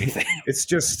don't make Like, anything. It's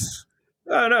just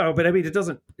no, but I mean,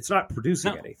 it's not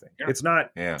producing No. anything. Yeah. It's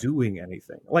not Yeah. doing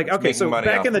anything. Like, It's okay, making so money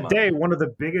back off in the the day, one of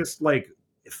the biggest like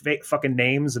fucking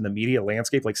names in the media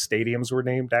landscape, like stadiums were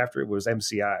named after it, was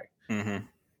MCI. Mm-hmm.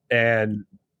 And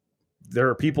there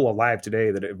are people alive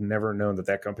today that have never known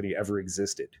that company ever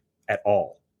existed at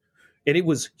all. And it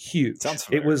was huge. Sounds It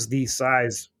familiar. was the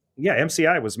size. Yeah,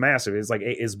 MCI was massive. It was like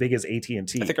as big as AT&T.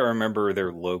 I think I remember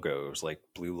their logos, like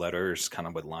blue letters, kind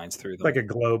of with lines through them. like a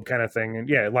globe kind of thing. And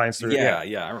yeah, it lines through. yeah,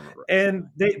 I remember. And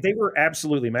they were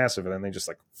absolutely massive. And then they just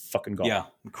like fucking gone. Yeah,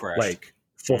 crashed. Like,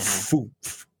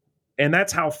 foof. And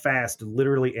that's how fast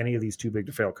literally any of these too big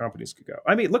to fail companies could go.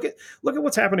 I mean, look at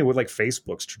what's happening with like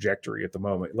Facebook's trajectory at the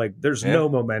moment. Like, there's Yeah. no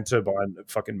momentum on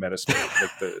fucking Metaspace,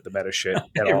 like the meta shit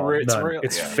at all. It's None. real-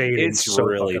 It's yeah. fading it's so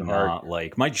really fucking hard. not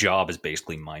like my job is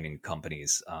basically mining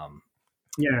companies'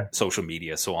 Yeah, social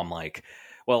media. So I'm like,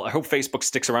 well, I hope Facebook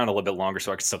sticks around a little bit longer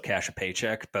so I can still cash a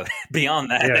paycheck. But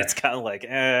beyond that, Yeah. it's kind of like,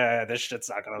 this shit's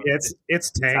not gonna. it's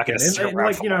not tanking. gonna stick And around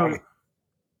like, for you know, long.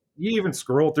 you even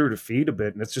scroll through the feed a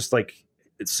bit, and it's just like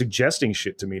it's suggesting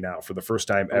shit to me now for the first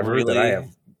time ever that I Really? have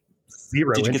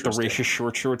zero. Did you get the interest in. racist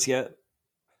short shorts yet?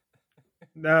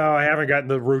 No, I haven't gotten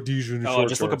the Rhodesian Oh, short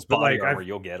just look shorts, up but body like armor.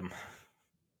 You'll get them.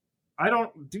 I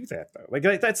don't do that though. Like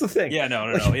that's the thing. Yeah, no.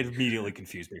 It immediately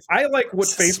confused me. I like what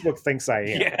Facebook thinks I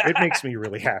am. Yeah. It makes me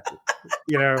really happy.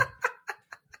 You know,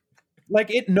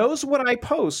 like it knows what I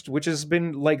post, which has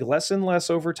been like less and less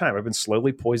over time. I've been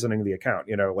slowly poisoning the account.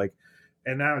 You know, like,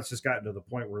 and now it's just gotten to the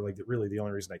point where like really the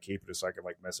only reason I keep it is so I can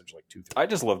like message like 2-3. I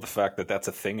just love the fact that that's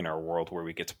a thing in our world where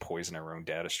we get to poison our own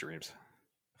data streams.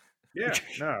 Yeah,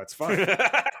 no, it's fun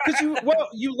because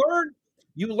you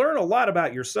learn a lot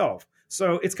about yourself.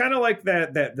 So it's kind of like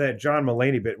that John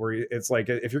Mulaney bit where it's like,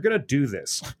 if you're gonna do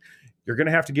this, you're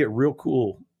gonna have to get real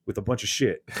cool with a bunch of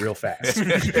shit real fast.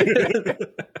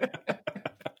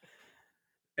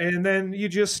 And then you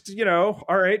just, you know,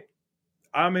 all right,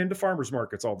 I'm into farmers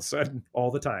markets all of a sudden,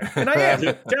 all the time. And I am,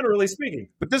 generally speaking.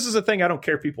 But this is a thing I don't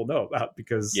care people know about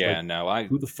because Yeah, like, no,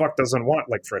 who the fuck doesn't want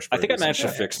like fresh I think I produce managed to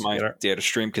and fix eggs, my you know? data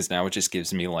stream because now it just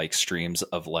gives me like streams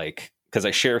of like, because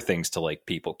I share things to like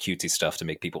people, cutesy stuff to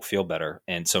make people feel better.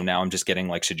 And so now I'm just getting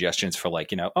like suggestions for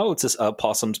like, you know, oh, it's this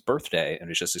possum's birthday. And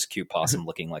it's just this cute possum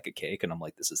looking like a cake. And I'm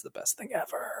like, this is the best thing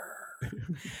ever.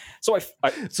 So I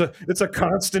So it's a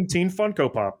Constantine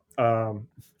Funko Pop.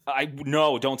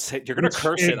 No, don't say. You're going to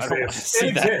curse it. I don't want to see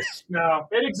it that. exists. No,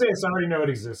 it exists. I already know it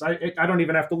exists. I don't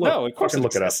even have to look. No, of course Fucking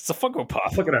look it up. It's a Funko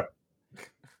Pop. Look it up.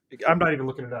 I'm not even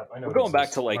looking it up. I know. We're going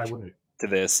back to to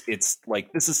this. It's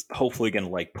like this is hopefully going to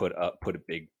like put a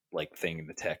big like thing in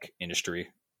the tech industry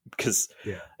because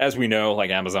as we know,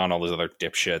 like Amazon, all those other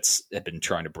dipshits have been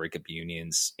trying to break up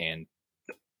unions, and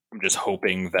I'm just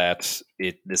hoping that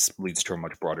this leads to a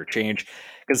much broader change.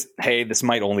 Because hey, this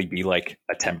might only be like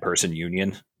a 10-person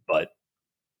union, but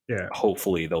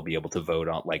hopefully they'll be able to vote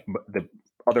on like the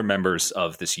other members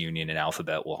of this union in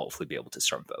Alphabet will hopefully be able to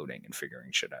start voting and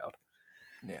figuring shit out.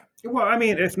 Yeah. Well, I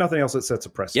mean, if nothing else, it sets a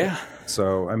precedent. Yeah.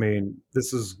 So, I mean,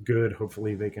 this is good.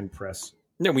 Hopefully, they can press.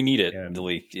 No, we need it. And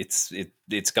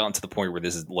It's gotten to the point where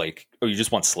this is like, oh, you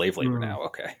just want slave labor now?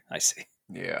 Okay, I see.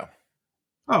 Yeah.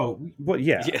 Oh, well,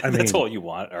 yeah. I mean, that's all you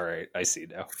want. All right, I see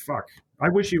now. Fuck. I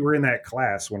wish you were in that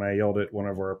class when I yelled at one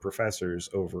of our professors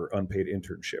over unpaid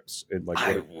internships. And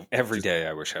like every day,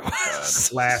 I wish I was.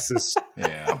 Classes.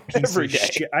 Yeah. Every day.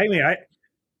 Shit. I mean,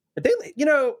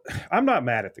 I'm not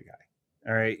mad at the guy.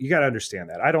 All right. You got to understand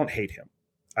that. I don't hate him.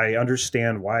 I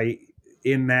understand why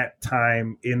in that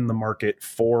time in the market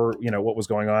for, what was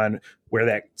going on, where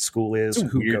that school is,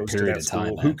 who goes to that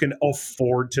school, who can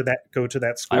afford to go to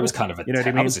that school. I was kind of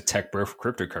I was a tech bro for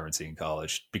cryptocurrency in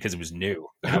college because it was new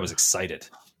and I was excited.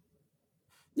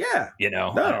 Yeah.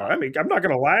 No, I mean, I'm not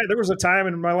going to lie. There was a time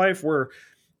in my life where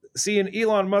seeing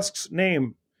Elon Musk's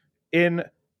name in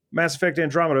Mass Effect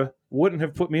Andromeda wouldn't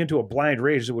have put me into a blind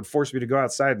rage that would force me to go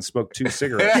outside and smoke 2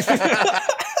 cigarettes.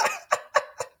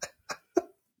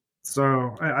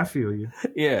 So I feel you.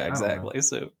 Yeah, exactly.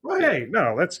 So, well, hey,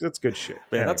 no, that's good shit.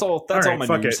 Yeah, anyway. that's all. That's all my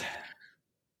news. It.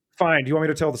 Fine. Do you want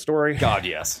me to tell the story? God,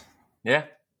 yes. Yeah.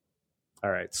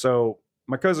 All right. So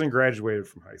my cousin graduated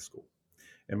from high school,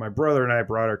 and my brother and I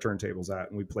brought our turntables out,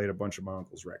 and we played a bunch of my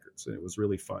uncle's records, and it was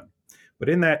really fun. But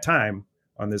in that time,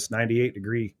 on this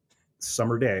 98-degree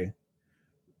summer day,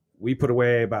 we put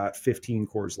away about 15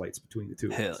 Coors Lights between the two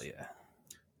of us. Hell yeah.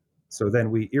 So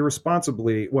then we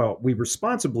responsibly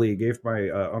gave my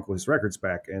uncle his records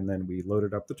back, and then we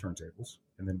loaded up the turntables,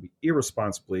 and then we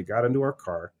irresponsibly got into our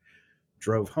car,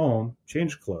 drove home,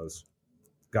 changed clothes,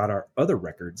 got our other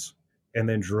records, and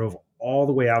then drove all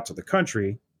the way out to the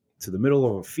country to the middle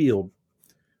of a field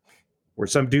where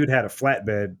some dude had a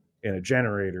flatbed and a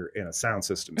generator and a sound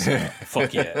system.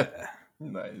 Fuck yeah.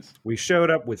 Nice. We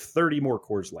showed up with 30 more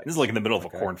Coors Lights. This is like in the middle of a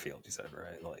cornfield, you said,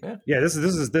 right? Like, yeah, this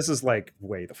is like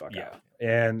way the fuck out.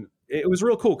 And it was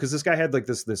real cool because this guy had like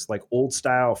this like old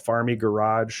style farmy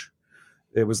garage.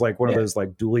 It was like one of those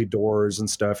like dually doors and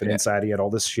stuff. And inside he had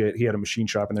all this shit. He had a machine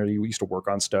shop in there. He used to work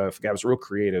on stuff. The guy was real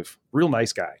creative, real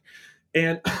nice guy.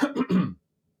 And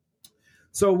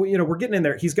so we're getting in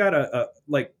there. He's got a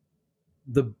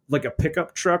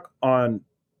pickup truck on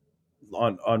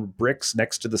bricks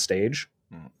next to the stage.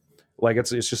 Like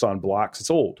it's just on blocks. It's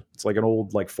old. It's like an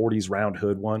old like 40s round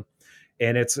hood one.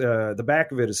 And it's the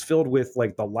back of it is filled with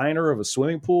like the liner of a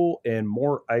swimming pool and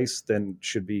more ice than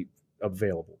should be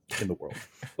available in the world.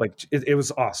 Like it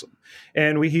was awesome.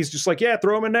 And he's just like, yeah,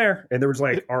 throw them in there. And there was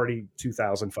like already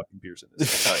 2,000 fucking beers in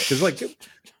this. Because like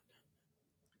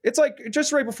it's like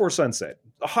just right before sunset,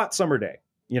 a hot summer day.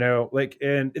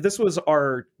 And this was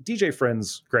our DJ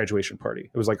friend's graduation party.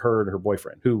 It was like her and her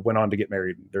boyfriend who went on to get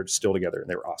married. They're still together and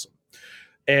they were awesome.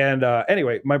 And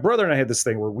anyway, my brother and I had this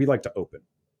thing where we like to open.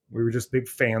 We were just big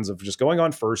fans of just going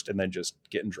on first and then just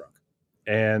getting drunk.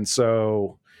 And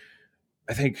so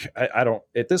I think I don't,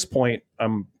 at this point,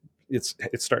 it's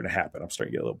starting to happen. I'm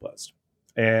starting to get a little buzzed.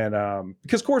 And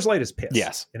because Coors Light is piss.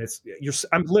 Yes. And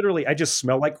I just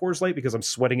smell like Coors Light because I'm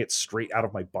sweating it straight out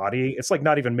of my body. It's like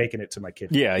not even making it to my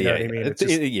kidney. Yeah. You know what I mean?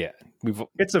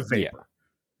 It's a vapor.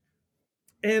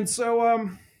 Yeah. And so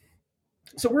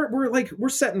we're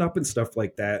setting up and stuff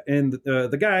like that. And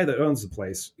the guy that owns the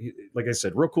place, like I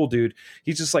said, real cool dude.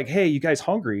 He's just like, hey, you guys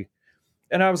hungry?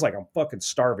 And I was like, I'm fucking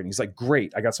starving. He's like,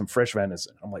 great. I got some fresh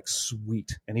venison. I'm like,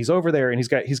 sweet. And he's over there and he's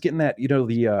getting that,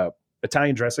 the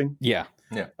Italian dressing. Yeah.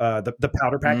 Yeah. The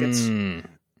powder packets.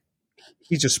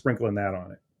 He's just sprinkling that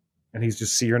on it. And he's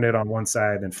just searing it on one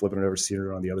side and flipping it over,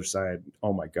 searing it on the other side.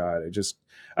 Oh my God.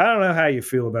 I don't know how you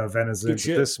feel about venison, but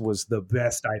this was the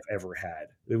best I've ever had.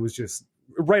 It was just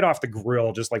right off the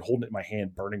grill, just like holding it in my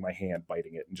hand, burning my hand,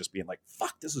 biting it and just being like,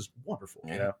 fuck, this is wonderful.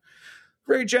 Yeah.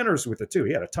 Very generous with it too.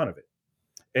 He had a ton of it.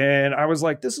 And I was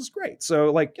like, this is great.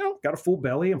 So like, got a full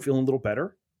belly. I'm feeling a little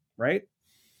better. Right.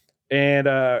 And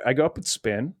I go up and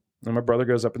spin, and my brother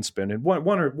goes up and spin, and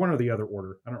one or the other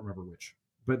order. I don't remember which.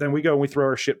 But then we go and we throw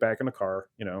our shit back in the car.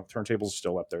 Turntables are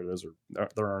still up there.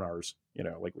 They're on ours.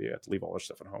 Like we have to leave all our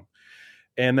stuff at home.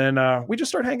 And then we just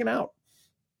start hanging out.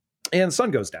 And the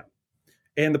sun goes down.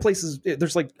 And the place is,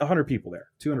 there's like 100 people there,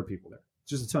 200 people there.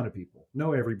 It's just a ton of people.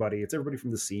 Know everybody. It's everybody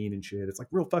from the scene and shit. It's like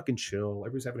real fucking chill.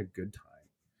 Everybody's having a good time.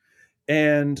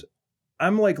 And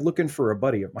I'm like looking for a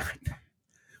buddy of mine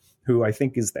who I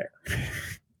think is there.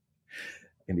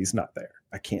 And he's not there.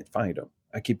 I can't find him.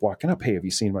 I keep walking up. Hey, have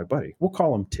you seen my buddy? We'll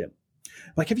call him Tim.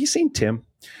 I'm like, have you seen Tim?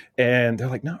 And they're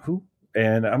like, no, who?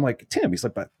 And I'm like, Tim. He's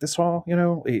like, but this hall, you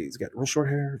know, he's got real short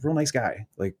hair, real nice guy.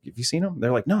 Like, have you seen him?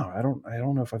 They're like, no, I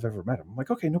don't know if I've ever met him. I'm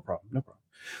like, okay, no problem.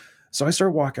 So I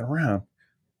start walking around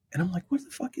and I'm like, what the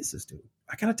fuck is this dude?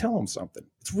 I got to tell him something.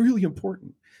 It's really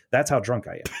important. That's how drunk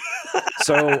I am.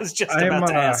 So I was just about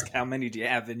to ask, how many do you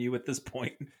have in you at this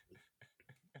point?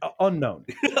 Unknown.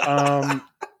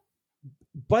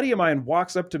 Buddy of mine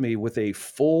walks up to me with a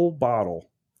full bottle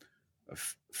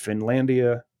of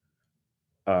Finlandia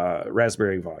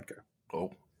raspberry vodka.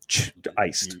 Oh,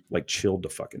 iced, like chilled the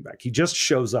fucking back. He just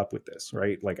shows up with this,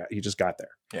 right? Like he just got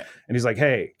there. Yeah. And he's like,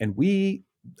 hey, and we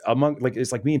among like,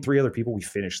 it's like me and 3 other people, we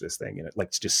finished this thing and it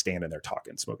like just standing there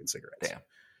talking, smoking cigarettes. Damn.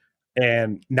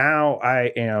 And now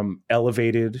I am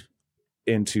elevated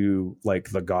into like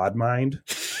the God mind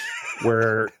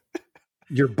where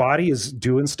your body is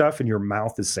doing stuff and your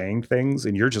mouth is saying things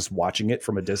and you're just watching it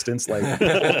from a distance. Like,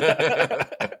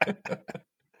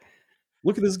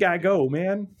 look at this guy go,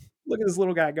 man. Look at this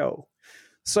little guy go.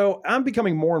 So I'm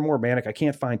becoming more and more manic. I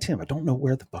can't find Tim. I don't know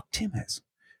where the fuck Tim is.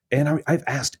 And I've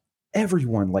asked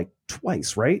everyone like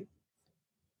twice, right?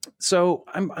 So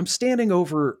I'm standing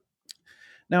over.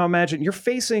 Now imagine you're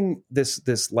facing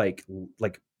this like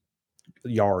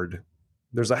yard.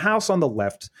 There's a house on the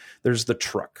left. There's the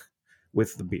truck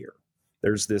with the beer.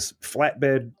 There's this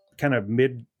flatbed, kind of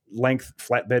mid-length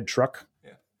flatbed truck.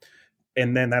 Yeah.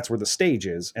 And then that's where the stage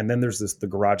is. And then there's the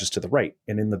garage is to the right.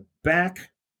 And in the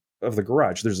back of the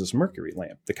garage, there's this mercury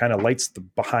lamp that kind of lights the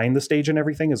behind the stage and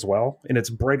everything as well. And it's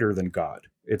brighter than God.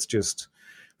 It's just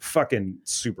fucking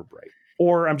super bright.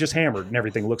 Or I'm just hammered and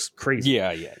everything looks crazy.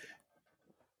 Yeah.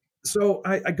 So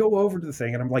I go over to the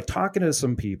thing and I'm like talking to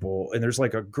some people and there's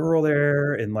like a girl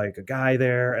there and like a guy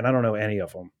there and I don't know any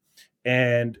of them.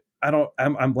 And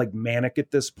I'm like manic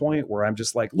at this point where I'm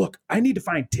just like, look, I need to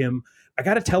find Tim. I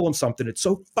got to tell him something. It's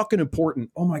so fucking important.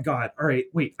 Oh my God. All right,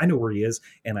 wait, I know where he is.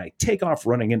 And I take off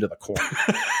running into the corner.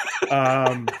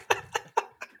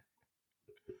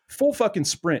 Full fucking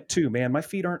sprint too, man. My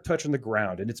feet aren't touching the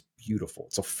ground and it's beautiful.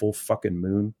 It's a full fucking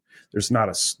moon. There's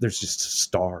just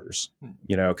stars,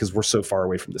 you know, because we're so far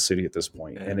away from the city at this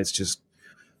point, and it's just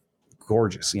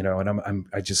gorgeous, you know. And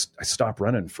I stop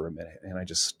running for a minute, and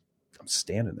I'm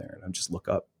standing there, and I just look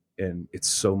up, and it's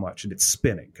so much, and it's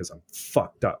spinning because I'm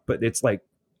fucked up. But it's like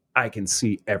I can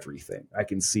see everything. I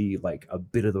can see like a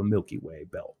bit of the Milky Way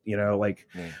belt, you know, like,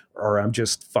 or I'm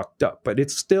just fucked up. But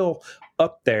it's still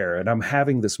up there, and I'm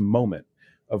having this moment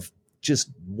of just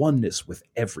oneness with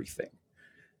everything.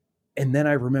 And then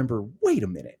I remember, wait a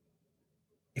minute.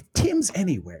 If Tim's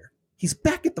anywhere, he's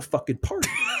back at the fucking party.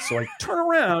 So I turn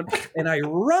around and I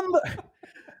run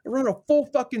a full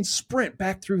fucking sprint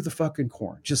back through the fucking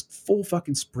corn. Just full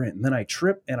fucking sprint. And then I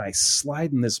trip and I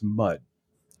slide in this mud.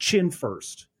 Chin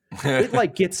first.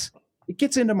 It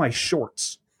gets into my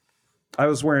shorts. I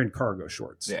was wearing cargo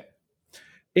shorts. Yeah.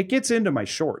 It gets into my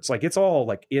shorts. Like it's all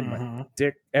like in my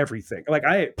dick, everything. Like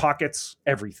I had pockets,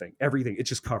 everything. It's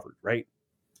just covered, right?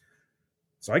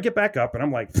 So I get back up and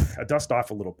I'm like, I dust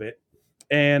off a little bit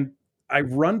and I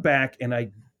run back and I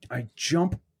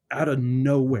jump out of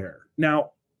nowhere.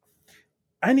 Now,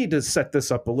 I need to set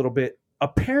this up a little bit.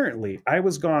 Apparently, I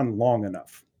was gone long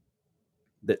enough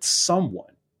that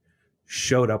someone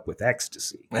showed up with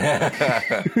ecstasy.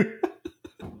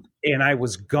 And I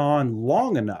was gone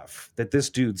long enough that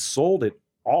this dude sold it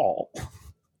all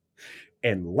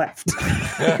and left.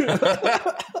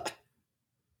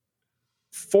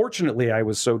 Fortunately, I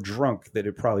was so drunk that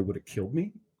it probably would have killed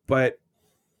me. But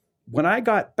when I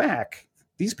got back,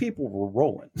 these people were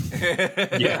rolling.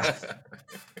 Yeah.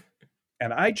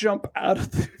 And I jump out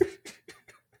of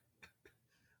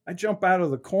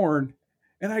the corn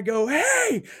and I go,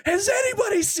 hey, has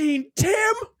anybody seen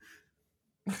Tim?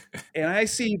 And I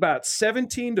see about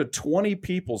 17 to 20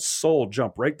 people's soul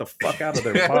jump right the fuck out of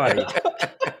their body.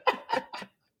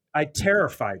 I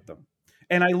terrified them.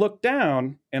 And I looked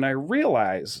down and I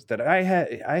realized that I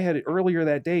had earlier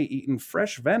that day eaten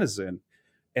fresh venison.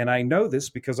 And I know this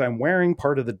because I'm wearing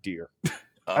part of the deer.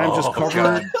 I'm just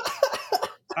covered.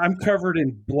 I'm covered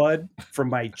in blood from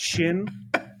my chin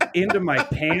into my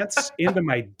pants, into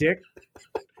my dick,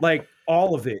 like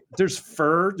all of it. There's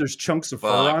fur. There's chunks of fur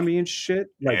on me and shit,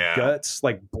 like guts,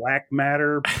 like black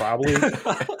matter, probably.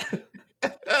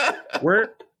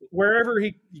 wherever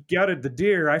he gutted the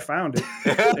deer, I found it,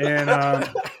 and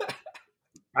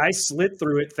I slid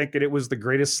through it thinking it was the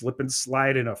greatest slip and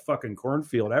slide in a fucking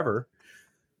cornfield ever.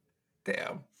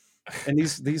 Damn. And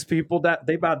these people that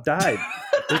they about died.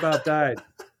 They about died.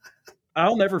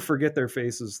 I'll never forget their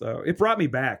faces though. It brought me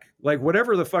back. Like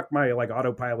whatever the fuck my like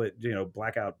autopilot,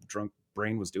 blackout drunk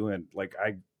brain was doing, like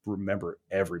I remember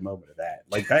every moment of that.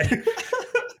 Like that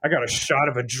I got a shot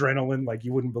of adrenaline like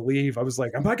you wouldn't believe. I was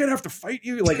like, am I gonna have to fight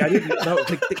you? Like I didn't know.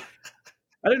 Like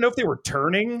I didn't know if they were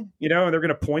turning, and they're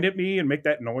gonna point at me and make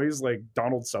that noise like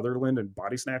Donald Sutherland and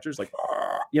Body Snatchers, like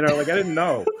like I didn't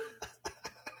know.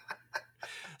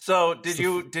 So did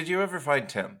you ever find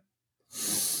Tim?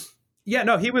 Yeah,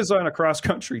 no, he was on a cross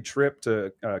country trip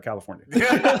to California.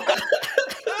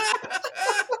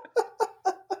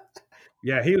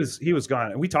 Yeah, he was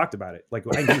gone, and we talked about it. Like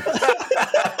I knew.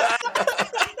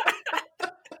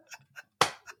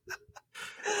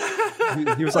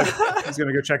 He was like, he's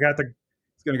gonna go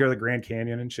to the Grand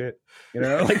Canyon and shit.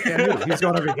 Like I knew. He was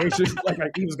going on vacation.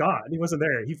 Like he was gone. He wasn't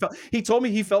there. He told me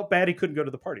he felt bad he couldn't go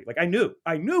to the party. Like I knew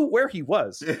where he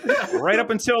was right up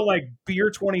until like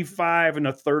beer 25 and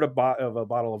a third of a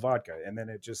bottle of vodka, and then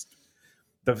it just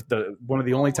the one of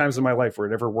the only times in my life where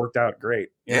it ever worked out great.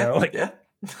 Yeah. Oh my God.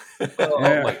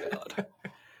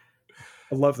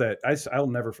 I love that. I'll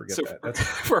never forget that. That's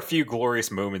for a few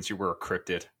glorious moments you were a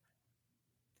cryptid.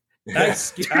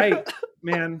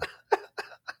 Man,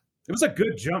 it was a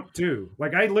good jump too.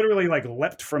 Like I literally like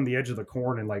leapt from the edge of the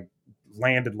corn and like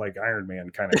landed like Iron Man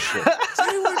kind of shit.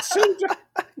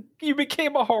 You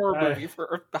became a horror movie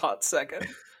for a hot second.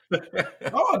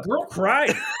 Oh, a girl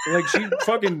cried. Like she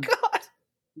fucking.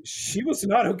 She was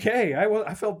not okay.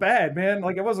 I felt bad, man.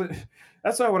 Like I wasn't.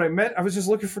 That's not what I meant. I was just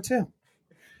looking for Tim.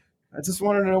 I just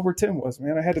wanted to know where Tim was,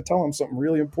 man. I had to tell him something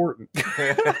really important.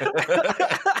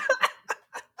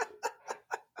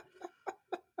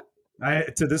 I,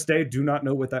 to this day, do not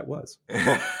know what that was.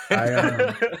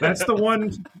 That's the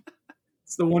one.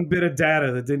 It's the one bit of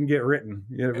data that didn't get written.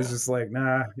 It was just like,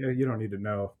 nah, you don't need to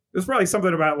know. It was probably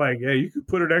something about like, yeah, you could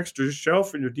put an extra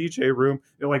shelf in your DJ room.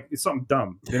 Like it's something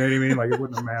dumb. You know what I mean? Like it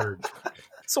wouldn't have mattered.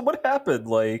 So what happened?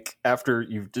 Like after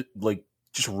you've like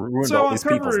just ruined all these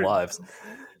people's lives.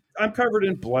 I'm covered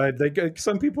in blood.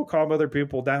 Some people calm other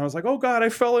people down. I was like, oh God, I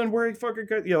fell in where he fucking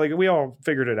got. Yeah, like we all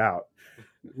figured it out.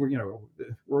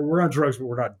 We're on drugs, but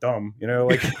we're not dumb.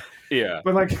 Like yeah.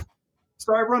 But like,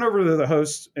 so I run over to the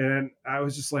host, and I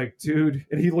was just like, dude.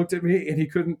 And he looked at me, and he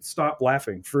couldn't stop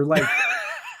laughing for like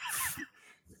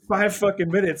 5 fucking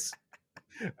minutes.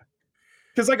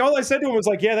 Because like all I said to him was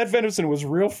like, yeah, that venison was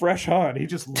real fresh on. He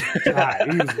just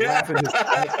died. He was laughing his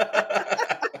head.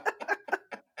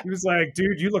 He was like,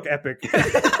 dude, you look epic.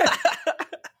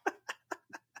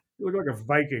 You look like a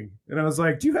Viking. And I was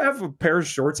like, do you have a pair of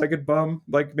shorts I could bum?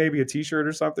 Like maybe a t-shirt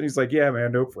or something? He's like, yeah,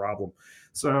 man, no problem.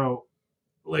 So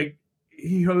like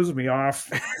he hosed me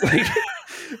off. Like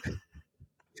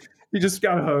he just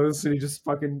got a hose and he just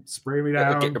fucking sprayed me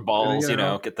down. Get your balls, get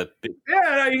the big...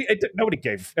 Yeah, nobody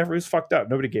gave. It was fucked up.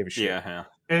 Nobody gave a shit. Yeah.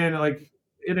 And like,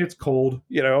 and it's cold,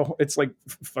 it's like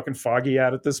fucking foggy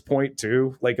out at this point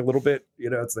too. Like a little bit,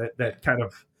 it's that kind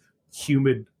of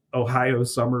humid Ohio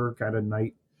summer kind of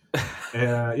night.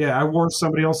 Yeah, I wore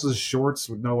somebody else's shorts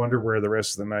with no underwear the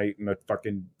rest of the night and a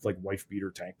fucking like wife beater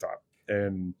tank top.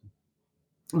 And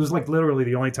it was like literally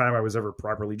the only time I was ever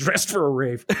properly dressed for a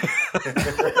rave.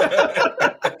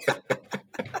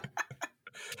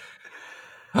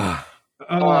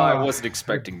 I wasn't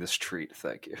expecting this treat.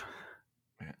 Thank you.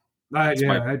 I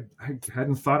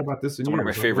hadn't thought about this in years. One of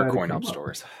my favorite coin op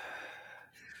stories.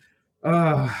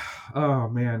 Oh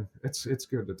man, it's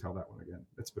good to tell that one again.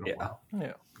 It's been a while.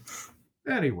 Yeah.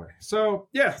 Anyway, so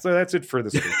that's it for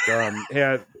this week.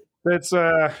 That's this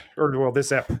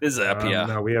ep. This ep, yeah.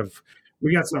 No, we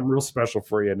got something real special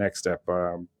for you next ep.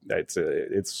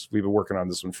 It's we've been working on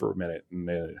this one for a minute,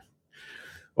 and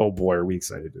oh boy, are we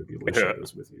excited to be able to share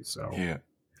this with you. So yeah.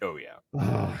 Oh yeah.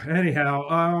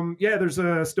 Anyhow, there's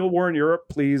a still war in Europe.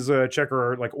 Please check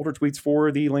our older tweets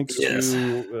for the links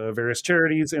to various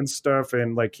charities and stuff,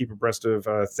 and keep abreast of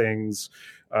things.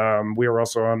 We are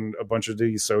also on a bunch of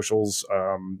these socials.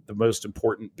 The most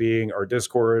important being our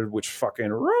Discord, which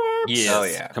fucking rocks. Yes. Oh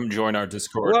yeah, come join our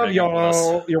Discord. Love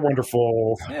y'all. You're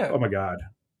wonderful. Yeah. Oh my god.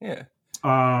 Yeah.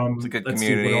 It's a good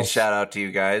community. Shout out to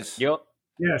you guys. Yep.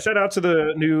 Yeah, shout out to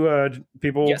the new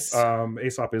people. Yes.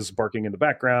 Aesop is barking in the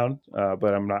background,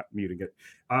 but I'm not muting it.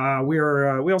 We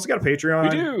also got a Patreon. We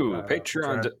do.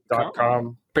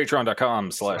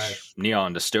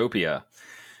 Patreon.com/Neon Dystopia.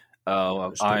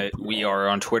 We are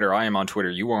on Twitter. I am on Twitter.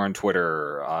 You are on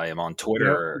Twitter. I am on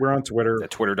Twitter. We're on Twitter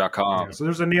At twitter.com. Yeah, so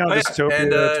there's a Neon Dystopia.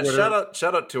 And Twitter.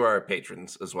 shout out to our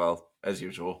patrons as well, as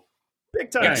usual.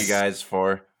 Big time. Thank you guys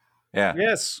for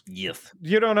Yes. Yes.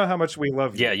 You don't know how much we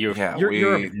love you. Yeah, you have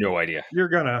You're no idea. You're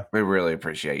gonna. we really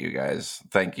appreciate you guys.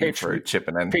 Thank you for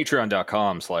chipping in.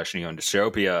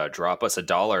 Patreon.com/NeonDystopia. Drop us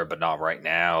 $1, but not right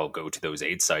now. Go to those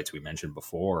aid sites we mentioned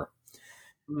before.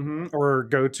 Mm-hmm. Or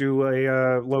go to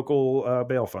a local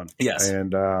bail fund. Yes.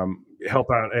 And help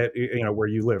out at where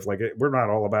you live. Like we're not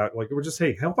all about we're just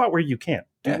help out where you can.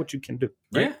 Do what you can do.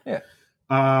 Right? Yeah.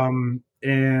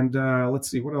 And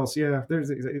let's see what else. Yeah, there's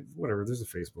a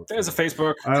Facebook. There's a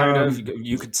Facebook. Kind of.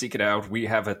 You could seek it out. We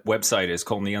have a website. It's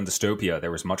called Neon Dystopia.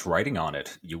 There was much writing on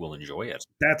it. You will enjoy it.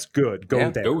 That's good.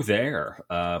 Go there. Go there.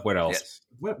 What else? Yes.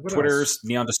 What Twitter's else?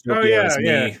 Neon Dystopia is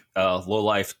me. Yeah. Low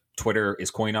Life Twitter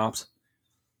is CoinOps.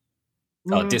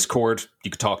 Mhm. Discord.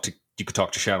 You could talk to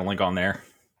Shadowlink on there.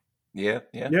 Yeah.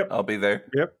 Yep. I'll be there.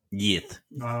 Yes.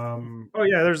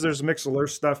 There's Mixlr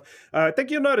stuff. I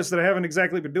think you'll notice that I haven't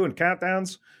exactly been doing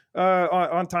countdowns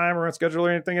on time or on schedule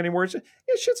or anything anymore. It's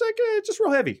shit's like just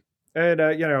real heavy, and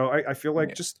I feel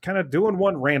like just kind of doing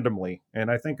one randomly,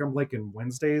 and I think I'm liking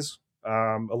Wednesdays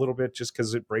a little bit just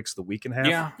because it breaks the week in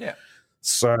half. Yeah.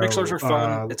 So Mixlers are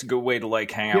fun. It's a good way to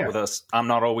hang out with us. I'm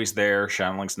not always there.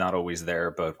 Shadowlink's not always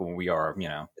there, but when we are,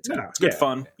 it's good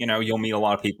fun. You'll meet a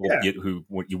lot of people who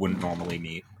you wouldn't normally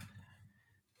meet.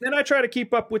 And I try to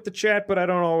keep up with the chat, but I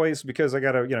don't always because I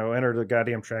got to, enter the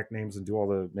goddamn track names and do all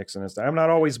the mixing and stuff. I'm not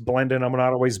always blending. I'm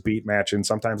not always beat matching.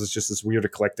 Sometimes it's just this weird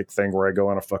eclectic thing where I go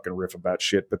on a fucking riff about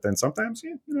shit. But then sometimes,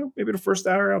 maybe the first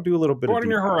hour I'll do a little bit Broaden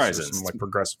of your horizons. some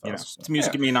progressive house. It's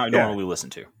music you may not normally listen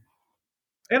to.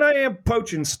 And I am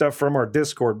poaching stuff from our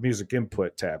Discord music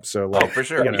input tab. So, for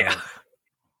sure.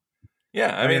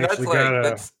 Yeah, I mean,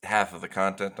 that's half of the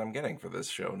content I'm getting for this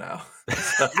show now.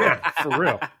 Yeah, for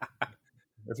real.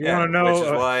 If you want to know which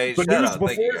is why the news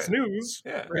before it's guys. news,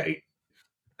 Yeah. right?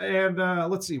 And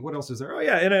let's see, what else is there? Oh,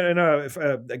 yeah, and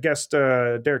a guest,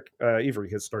 Derek Avery,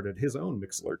 has started his own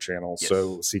Mixlr channel. Yes.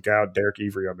 So seek out Derek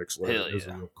Avery on Mixlr. It's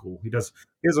real cool. He has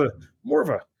a more of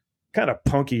a kind of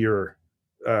punkier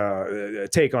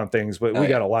take on things, but we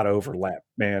got a lot of overlap,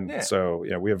 man. Yeah. So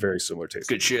we have very similar tastes.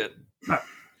 Good shit.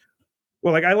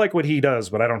 Well, I like what he does,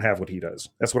 but I don't have what he does.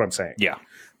 That's what I'm saying. Yeah,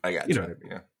 I got you. Know what I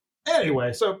mean? Yeah.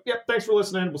 Anyway, so thanks for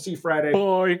listening. We'll see you Friday.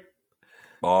 Bye.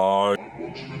 Bye.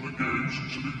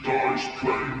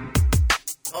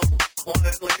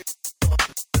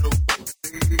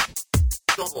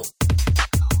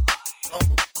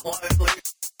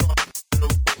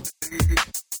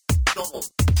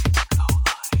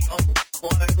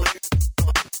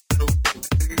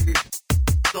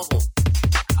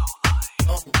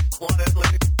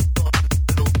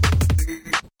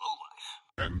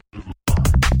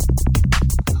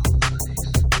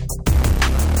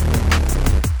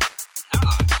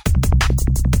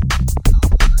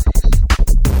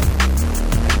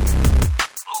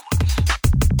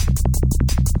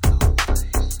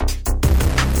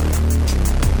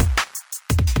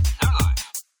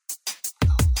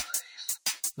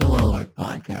 The Low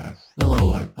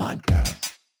Life Podcast.